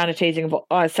cleaning and sanitizing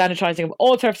of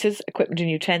all surfaces, equipment and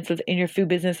utensils in your food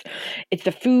business. It's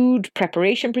the food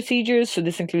preparation procedures. So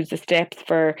this includes the steps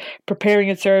for preparing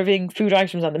and serving food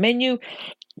items on the menu.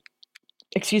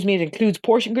 It includes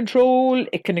portion control.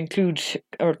 It can include,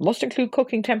 or must include,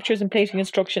 cooking temperatures and plating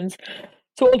instructions.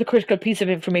 So all the critical piece of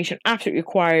information absolutely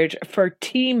required for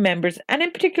team members, and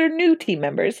in particular new team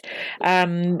members,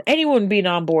 anyone being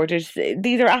onboarded,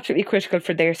 these are absolutely critical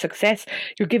for their success.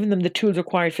 You're giving them the tools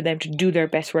required for them to do their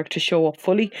best work, to show up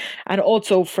fully. And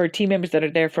also for team members that are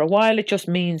there for a while, it just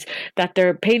means that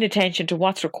they're paying attention to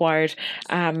what's required,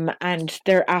 and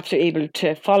they're absolutely able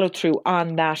to follow through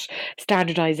on that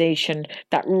standardization,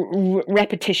 that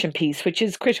repetition piece, which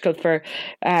is critical for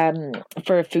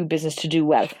a food business to do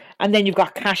well. And then you've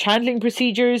got cash handling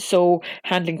procedures, so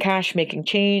handling cash, making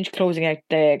change, closing out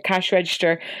the cash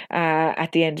register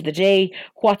at the end of the day,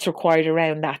 what's required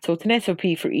around that. So it's an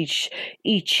SOP for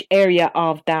each area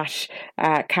of that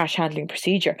cash handling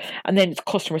procedure. And then it's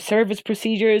customer service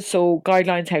procedures, so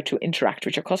guidelines how to interact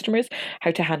with your customers, how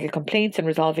to handle complaints and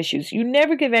resolve issues. You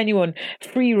never give anyone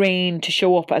free rein to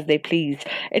show up as they please.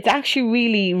 It's actually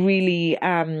really, really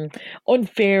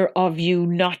unfair of you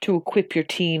not to equip your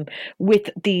team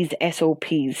with these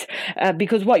SOPs,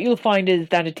 because what you'll find is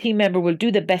that a team member will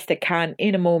do the best they can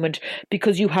in a moment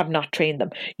because you have not trained them.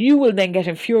 You will then get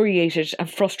infuriated and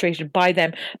frustrated by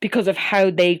them because of how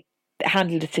they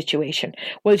handle the situation.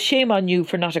 Well, shame on you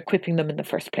for not equipping them in the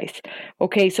first place.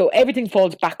 Okay, so everything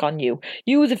falls back on you.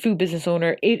 You as a food business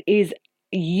owner, it is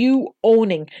you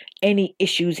owning any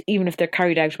issues, even if they're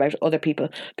carried out about other people,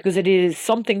 because it is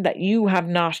something that you have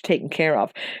not taken care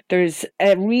of. There's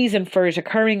a reason for it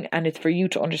occurring, and it's for you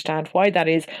to understand why that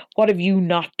is. What have you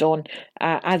not done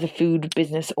as a food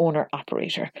business owner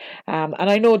operator? And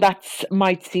I know that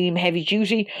might seem heavy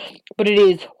duty, but it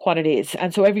is what it is.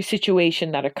 And so every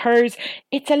situation that occurs,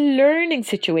 it's a learning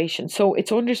situation. So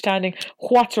it's understanding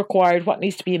what's required, what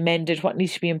needs to be amended, what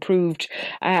needs to be improved,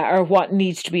 or what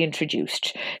needs to be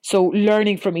introduced. So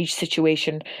learning from each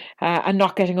situation and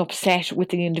not getting upset with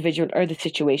the individual or the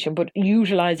situation, but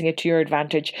utilising it to your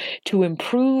advantage to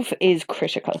improve is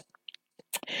critical.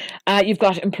 You've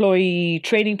got employee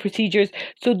training procedures.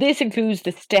 So this includes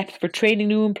the steps for training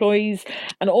new employees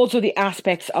and also the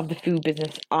aspects of the food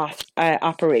business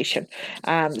operation.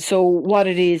 So what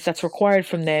it is that's required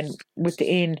from them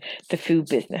within the food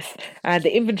business.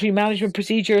 The inventory management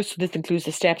procedures. So this includes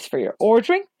the steps for your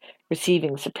ordering,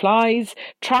 receiving supplies,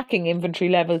 tracking inventory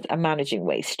levels, and managing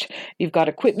waste. You've got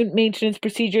equipment maintenance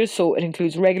procedures, so it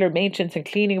includes regular maintenance and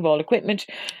cleaning of all equipment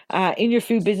in your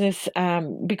food business,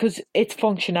 because its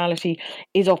functionality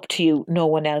is up to you, no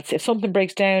one else. If something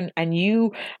breaks down and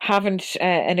you haven't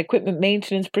an equipment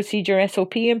maintenance procedure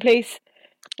SOP in place,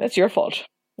 that's your fault.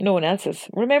 No one else's.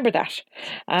 Remember that.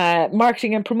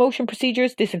 Marketing and promotion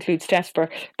procedures. This includes steps for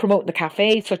promoting the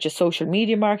cafe, such as social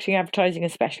media marketing, advertising,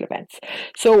 and special events.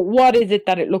 So what is it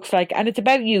that it looks like? And it's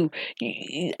about you.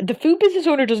 The food business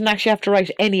owner doesn't actually have to write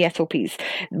any SOPs.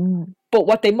 But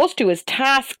what they must do is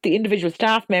task the individual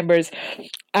staff members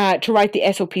to write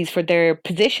the SOPs for their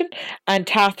position and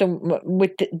task them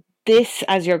with this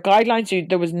as your guidelines. So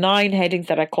there was 9 headings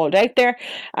that I called out there,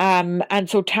 and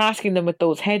so tasking them with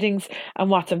those headings and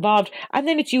what's involved, and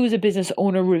then it's you as a business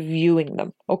owner reviewing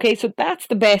them. Okay, so that's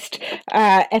the best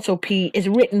SOP is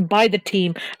written by the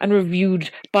team and reviewed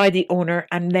by the owner,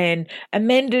 and then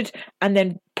amended and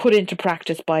then put into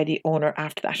practice by the owner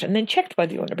after that, and then checked by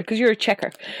the owner, because you're a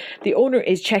checker. The owner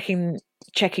is checking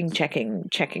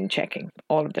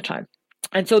all of the time.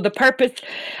 And so the purpose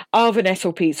of an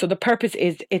SOP. So the purpose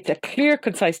is it's a clear,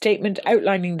 concise statement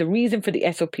outlining the reason for the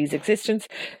SOP's existence.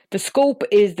 The scope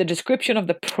is the description of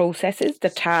the processes, the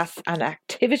tasks and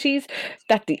activities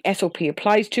that the SOP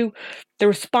applies to. The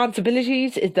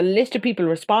responsibilities is the list of people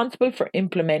responsible for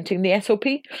implementing the SOP.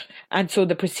 And so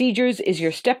the procedures is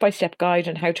your step-by-step guide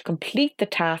on how to complete the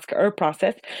task or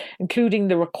process, including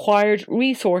the required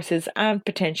resources and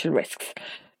potential risks.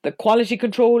 The quality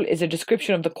control is a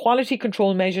description of the quality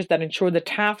control measures that ensure the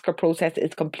task or process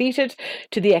is completed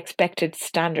to the expected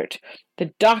standard.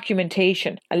 The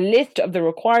documentation, a list of the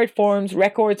required forms,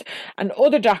 records, and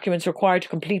other documents required to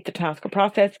complete the task or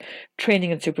process.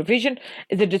 Training and supervision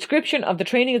is a description of the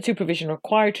training and supervision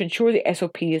required to ensure the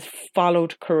SOP is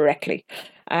followed correctly.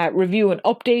 Review and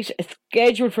update, a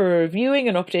schedule for reviewing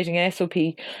and updating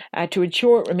SOP to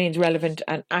ensure it remains relevant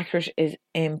and accurate is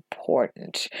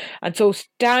important. And so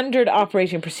standard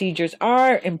operating procedures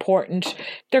are important.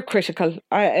 They're critical.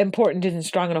 Important isn't a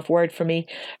strong enough word for me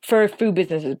for food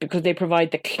businesses because they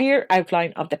provide the clear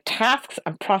outline of the tasks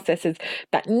and processes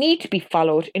that need to be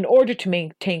followed in order to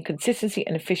maintain consistency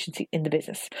and efficiency in the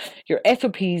business. Your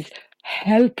SOPs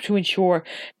help to ensure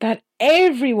that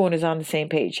everyone is on the same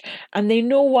page and they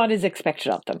know what is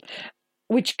expected of them,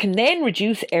 which can then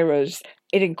reduce errors,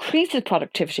 it increases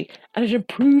productivity, and it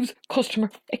improves customer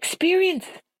experience.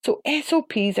 So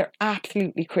SOPs are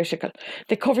absolutely critical.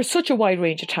 They cover such a wide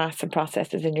range of tasks and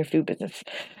processes in your food business.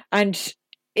 And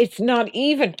it's not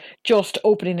even just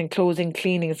opening and closing,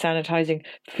 cleaning and sanitizing,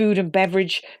 food and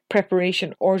beverage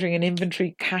preparation, ordering and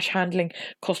inventory, cash handling,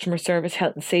 customer service,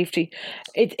 health and safety.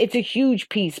 It's a huge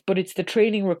piece, but it's the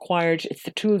training required, it's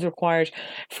the tools required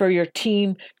for your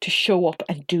team to show up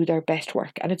and do their best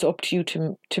work. And it's up to you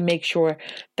to make sure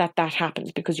that that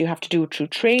happens, because you have to do it through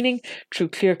training, through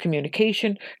clear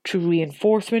communication, through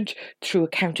reinforcement, through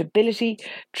accountability,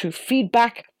 through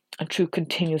feedback, and through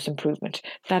continuous improvement.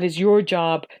 That is your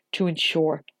job to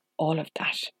ensure all of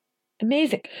that.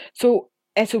 Amazing. So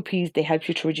SOPs, they help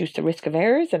you to reduce the risk of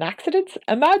errors and accidents.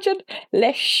 Imagine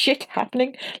less shit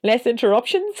happening, less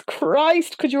interruptions.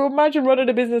 Christ, could you imagine running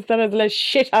a business that has less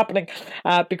shit happening?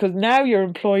 Because now your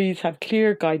employees have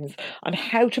clear guidance on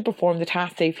how to perform the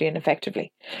task safely and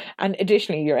effectively. And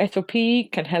additionally, your SOP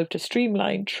can help to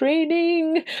streamline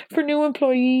training for new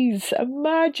employees.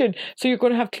 Imagine. So you're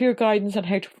going to have clear guidance on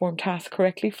how to perform tasks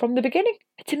correctly from the beginning.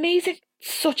 It's amazing.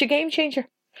 Such a game changer.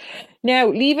 Now,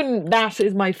 leaving that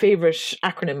is my favourite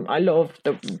acronym. I love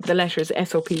the letters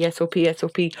SOP, SOP,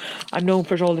 SOP. I'm known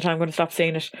for it all the time. I'm going to stop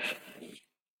saying it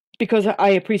because I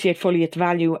appreciate fully its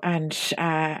value, and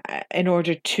in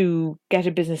order to get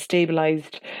a business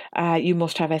stabilised, you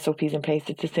must have SOPs in place.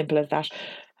 It's as simple as that.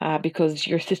 Because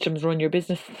your systems run your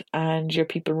business and your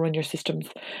people run your systems.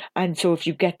 And so if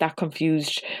you get that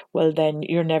confused, well, then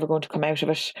you're never going to come out of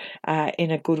it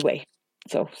in a good way.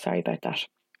 So sorry about that.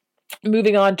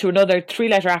 Moving on to another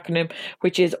 3-letter acronym,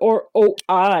 which is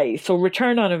ROI, so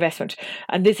return on investment.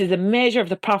 And this is a measure of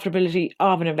the profitability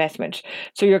of an investment.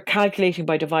 So you're calculating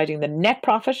by dividing the net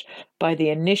profit by the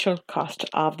initial cost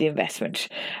of the investment.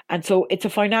 And so it's a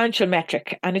financial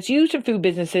metric, and it's used in food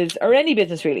businesses, or any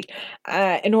business really,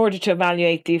 in order to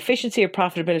evaluate the efficiency or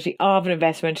profitability of an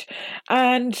investment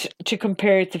and to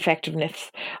compare its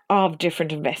effectiveness of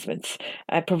different investments.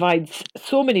 It provides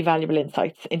so many valuable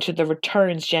insights into the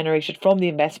returns generated from the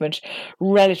investment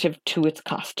relative to its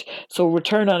cost. So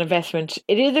return on investment,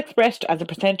 it is expressed as a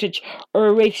percentage or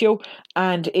a ratio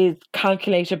and is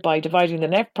calculated by dividing the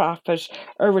net profit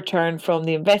or return from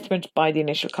the investment by the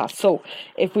initial cost. So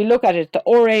if we look at it, the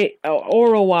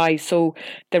ROI, so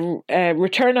the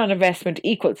return on investment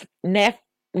equals net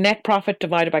profit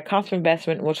divided by cost of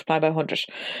investment multiplied by 100.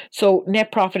 So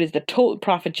net profit is the total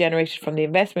profit generated from the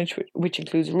investment, which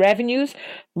includes revenues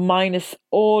minus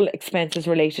all expenses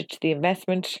related to the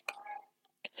investment.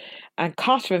 And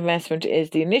cost of investment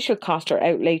is the initial cost or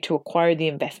outlay to acquire the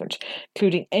investment,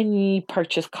 including any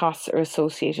purchase costs or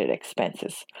associated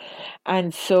expenses.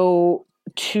 And so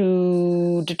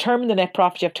to determine the net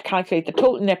profit, you have to calculate the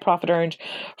total net profit earned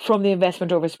from the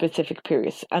investment over a specific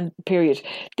period.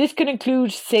 This can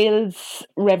include sales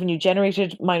revenue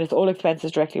generated minus all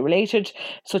expenses directly related,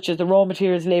 such as the raw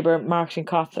materials, labour, marketing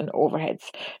costs and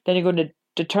overheads. Then you're going to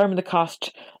determine the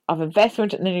cost of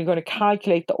investment, and then you're going to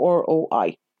calculate the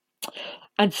ROI.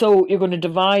 And so you're going to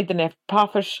divide the net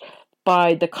profit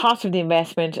by the cost of the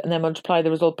investment and then multiply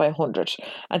the result by 100.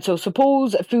 And so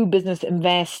suppose a food business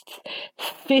invests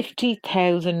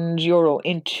 €50,000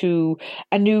 into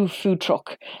a new food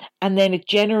truck, and then it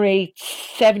generates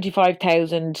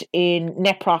 75,000 in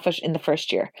net profit in the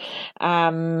first year,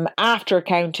 after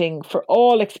accounting for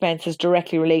all expenses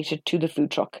directly related to the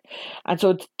food truck. And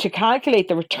so to calculate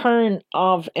the return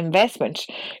of investment,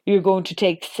 you're going to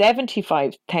take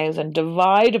 75,000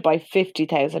 divided by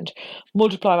 50,000,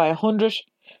 multiply by 100,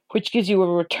 which gives you a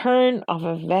return of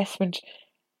investment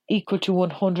equal to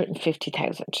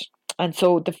 150,000. And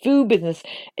so the food business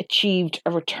achieved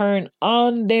a return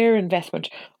on their investment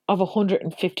of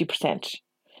 150%.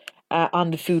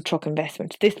 On the food truck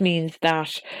investment. This means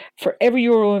that for every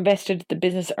euro invested, the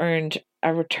business earned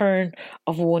a return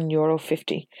of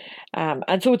 €1.50.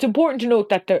 And so it's important to note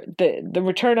that the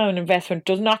return on investment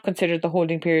does not consider the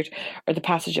holding period or the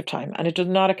passage of time, and it does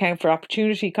not account for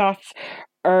opportunity costs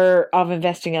or of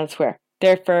investing elsewhere.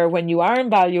 Therefore, when you are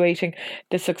evaluating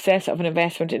the success of an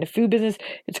investment in a food business,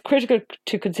 it's critical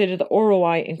to consider the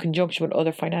ROI in conjunction with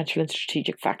other financial and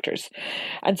strategic factors.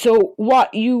 And so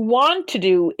what you want to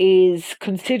do is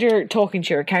consider talking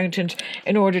to your accountant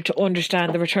in order to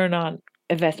understand the return on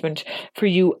investment for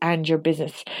you and your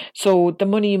business. So the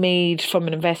money you made from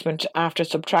an investment after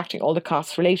subtracting all the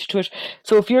costs related to it.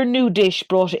 So if your new dish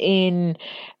brought in,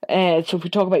 so if we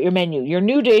talk about your menu, your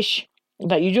new dish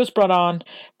that you just brought in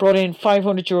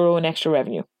 €500 in extra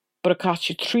revenue, but it cost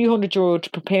you €300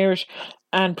 to prepare it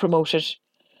and promote it,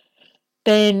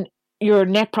 then your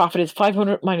net profit is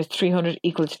 500 minus 300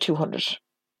 equals 200.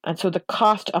 And so the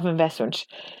cost of investment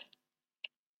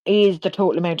is the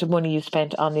total amount of money you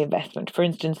spent on the investment. For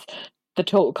instance, the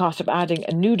total cost of adding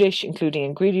a new dish, including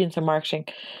ingredients and marketing,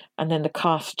 and then the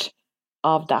cost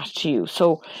of that to you.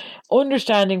 So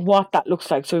understanding what that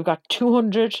looks like. So we've got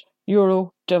 €200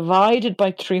 divided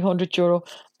by €300,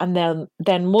 and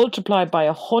then multiplied by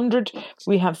 100,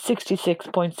 we have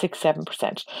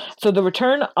 66.67%. So the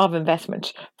return of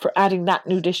investment for adding that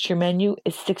new dish to your menu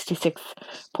is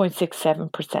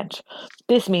 66.67%.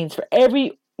 This means for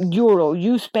every euro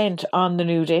you spent on the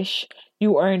new dish,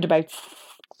 you earned about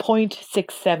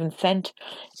 0.67 cent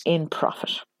in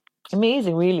profit.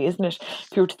 Amazing, really, isn't it?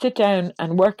 If you were to sit down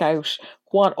and work out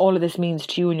what all of this means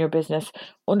to you and your business,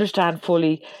 understand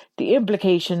fully the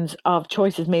implications of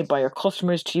choices made by your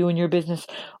customers to you and your business,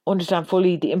 understand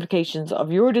fully the implications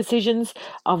of your decisions,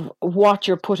 of what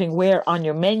you're putting where on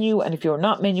your menu, and if you're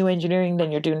not menu engineering,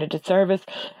 then you're doing a disservice,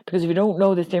 because if you don't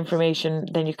know this information,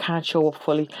 then you can't show up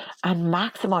fully and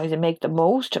maximize and make the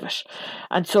most of it.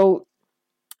 And so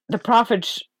the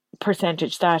profit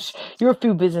percentage that your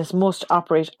food business must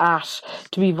operate at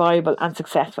to be viable and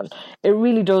successful, it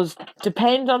really does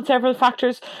depend on several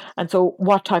factors. And so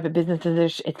what type of business is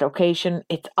it, its location,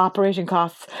 its operating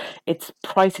costs, its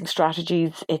pricing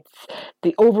strategies, its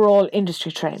the overall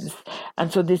industry trends.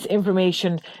 And so this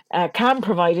information can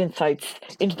provide insights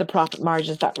into the profit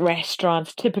margins that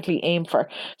restaurants typically aim for.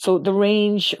 So the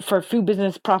range for food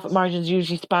business profit margins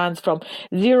usually spans from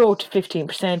 0 to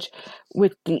 15%,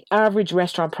 with the average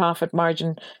restaurant profit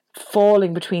margin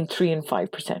falling between 3 and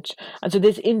 5%. And so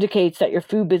this indicates that your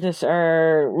food business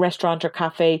or restaurant or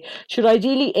cafe should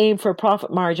ideally aim for a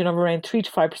profit margin of around 3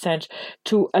 to 5%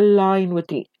 to align with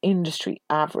the industry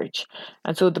average.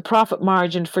 And so the profit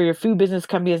margin for your food business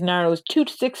can be as narrow as 2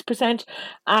 to 6%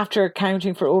 after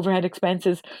accounting for overhead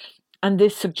expenses. And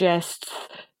this suggests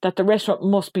that the restaurant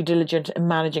must be diligent in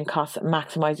managing costs and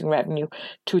maximising revenue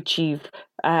to achieve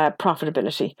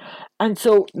profitability. And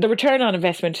so the return on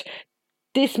investment,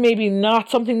 this may be not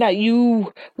something that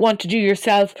you want to do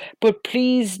yourself, but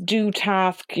please do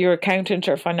task your accountant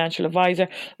or financial advisor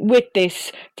with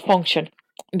this function,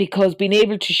 because being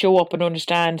able to show up and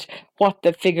understand what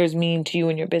the figures mean to you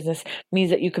and your business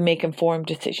means that you can make informed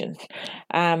decisions.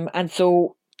 And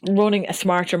so running a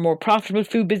smarter, more profitable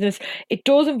food business, it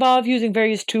does involve using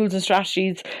various tools and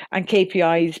strategies and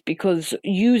KPIs, because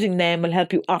using them will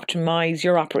help you optimize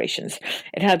your operations.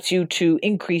 It helps you to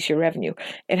increase your revenue.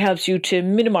 It helps you to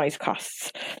minimize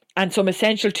costs. And some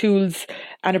essential tools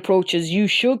and approaches you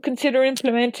should consider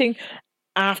implementing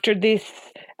after this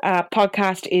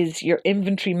podcast is your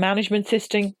inventory management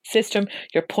system,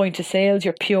 your point of sales,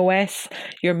 your POS,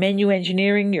 your menu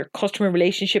engineering, your customer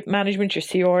relationship management, your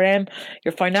CRM,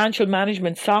 your financial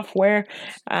management software,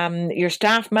 your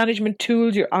staff management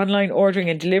tools, your online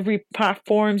ordering and delivery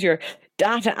platforms, your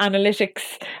data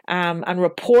analytics and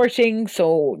reporting,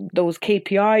 so those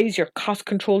KPIs, your cost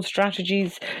control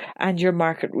strategies, and your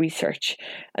market research.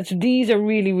 And so these are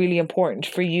really, really important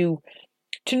for you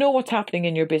to know what's happening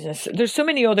in your business. There's so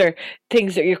many other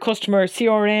things that your customer,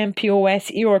 CRM,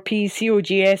 POS, ERP,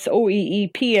 COGS,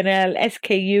 OEE, P&L,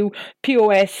 SKU,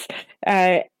 POS,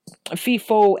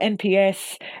 FIFO,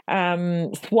 NPS,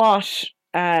 SWOT,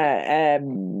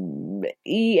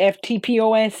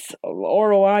 EFTPOS,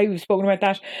 ROI, we've spoken about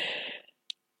that.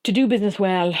 To do business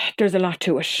well, there's a lot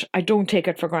to it. I don't take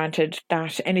it for granted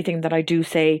that anything that I do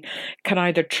say can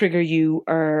either trigger you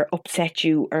or upset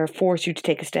you or force you to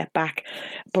take a step back.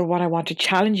 But what I want to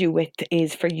challenge you with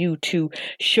is for you to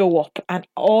show up. And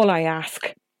all I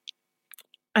ask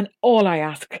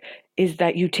is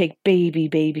that you take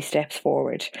baby steps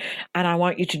forward. And I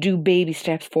want you to do baby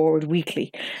steps forward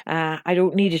weekly. I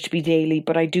don't need it to be daily,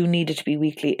 but I do need it to be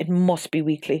weekly. It must be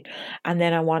weekly. And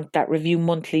then I want that review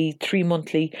monthly, 3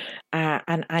 monthly,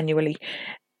 and annually.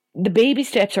 The baby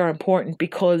steps are important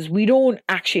because we don't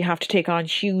actually have to take on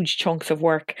huge chunks of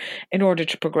work in order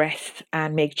to progress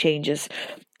and make changes.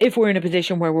 If we're in a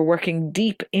position where we're working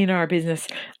deep in our business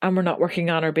and we're not working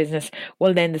on our business,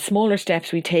 well, then the smaller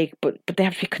steps we take, but they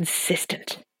have to be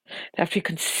consistent. They have to be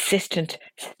consistent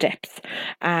steps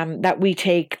that we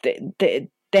take.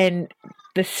 Then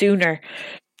the sooner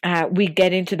we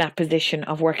get into that position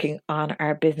of working on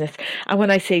our business. And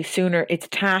when I say sooner, it's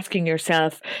tasking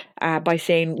yourself by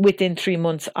saying within 3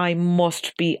 months, I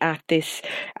must be at this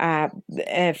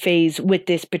phase with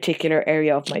this particular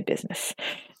area of my business.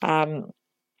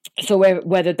 So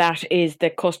whether that is the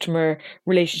customer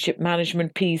relationship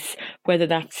management piece, whether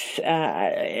that's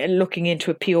looking into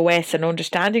a POS and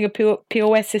understanding a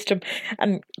POS system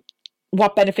and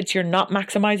what benefits you're not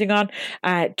maximizing on,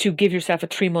 to give yourself a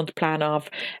 3-month plan of,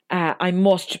 I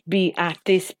must be at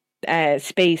this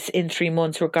space in 3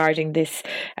 months regarding this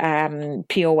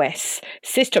POS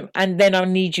system. And then I'll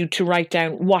need you to write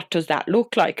down, what does that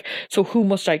look like? So who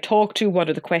must I talk to? What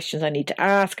are the questions I need to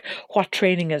ask? What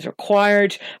training is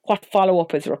required? What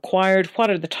follow-up is required? What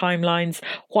are the timelines?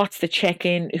 What's the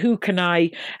check-in? Who can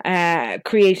I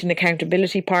create an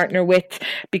accountability partner with?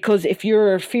 Because if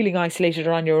you're feeling isolated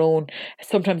or on your own,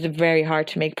 sometimes it's very hard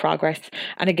to make progress.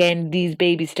 And again, these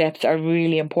baby steps are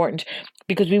really important,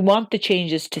 because we want the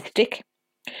changes to stick.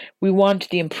 We want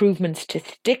the improvements to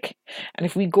stick. And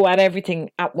if we go at everything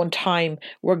at one time,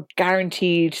 we're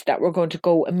guaranteed that we're going to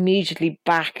go immediately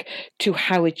back to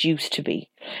how it used to be.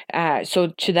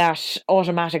 So to that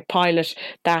automatic pilot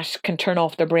that can turn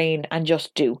off their brain and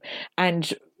just do.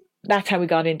 And that's how we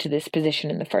got into this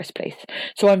position in the first place.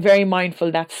 So I'm very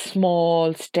mindful that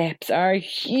small steps are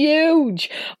huge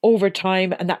over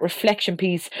time, and that reflection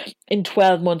piece in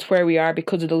 12 months where we are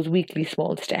because of those weekly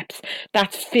small steps.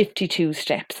 That's 52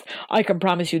 steps. I can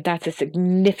promise you that's a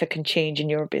significant change in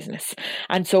your business.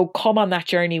 And so come on that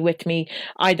journey with me.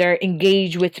 Either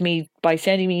engage with me by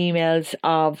sending me emails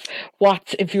of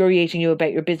what's infuriating you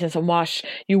about your business and what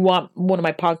you want one of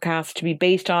my podcasts to be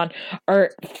based on, or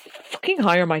fucking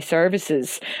hire my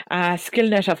services.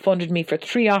 SkillNet have funded me for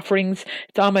 3 offerings.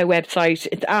 It's on my website.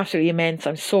 It's absolutely immense.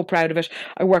 I'm so proud of it.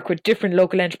 I work with different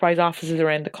local enterprise offices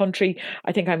around the country.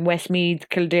 I think I'm Westmeath,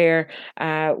 Kildare,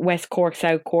 West Cork,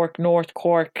 South Cork, North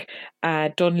Cork,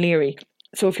 Dunleary.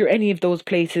 So if you're any of those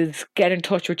places, get in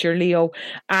touch with your Leo,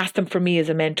 ask them for me as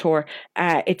a mentor.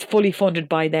 It's fully funded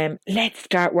by them. Let's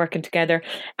start working together.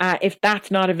 If that's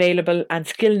not available and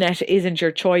SkillNet isn't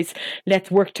your choice,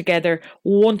 let's work together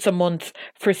once a month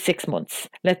for 6 months.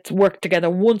 Let's work together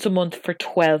once a month for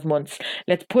 12 months.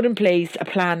 Let's put in place a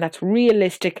plan that's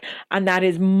realistic and that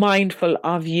is mindful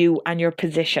of you and your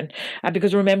position.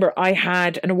 Because remember, I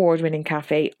had an award-winning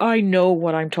cafe. I know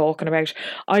what I'm talking about.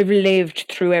 I've lived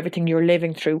through everything you're living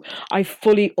through. I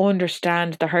fully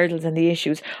understand the hurdles and the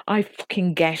issues. I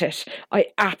fucking get it. I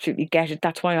absolutely get it.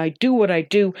 That's why I do what I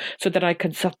do, so that I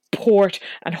can support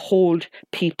and hold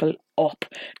people up.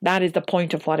 That is the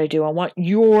point of what I do. I want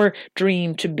your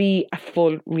dream to be a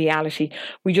full reality.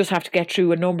 We just have to get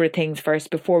through a number of things first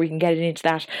before we can get it into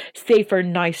that safer,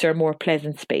 nicer, more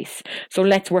pleasant space. So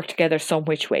let's work together some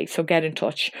which way. So get in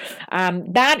touch.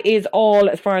 That is all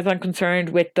as far as I'm concerned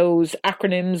with those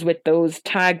acronyms, with those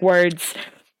tag words.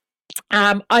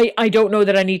 I don't know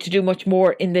that I need to do much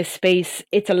more in this space.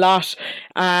 It's a lot,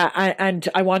 and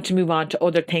I want to move on to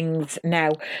other things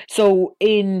now. So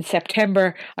in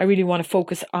September, I really want to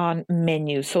focus on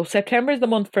menus. So September is the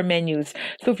month for menus.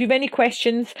 So if you have any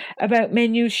questions about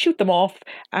menus, shoot them off.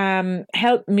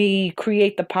 Help me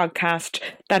create the podcast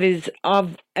that is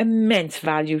of immense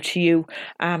value to you,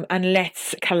 and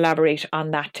let's collaborate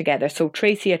on that together. So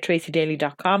Tracy at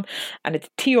tracydaly.com, and it's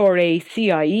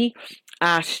TRACIE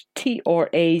at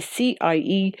TRACIE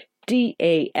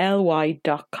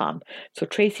tracydaly.com. So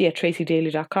Tracy at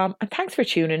tracydaly.com. And thanks for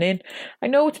tuning in. I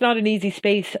know it's not an easy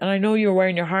space, and I know you're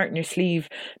wearing your heart on your sleeve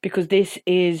because this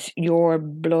is your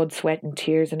blood, sweat, and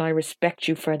tears, and I respect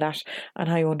you for that, and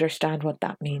I understand what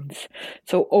that means.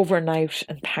 So over and out,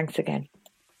 and thanks again.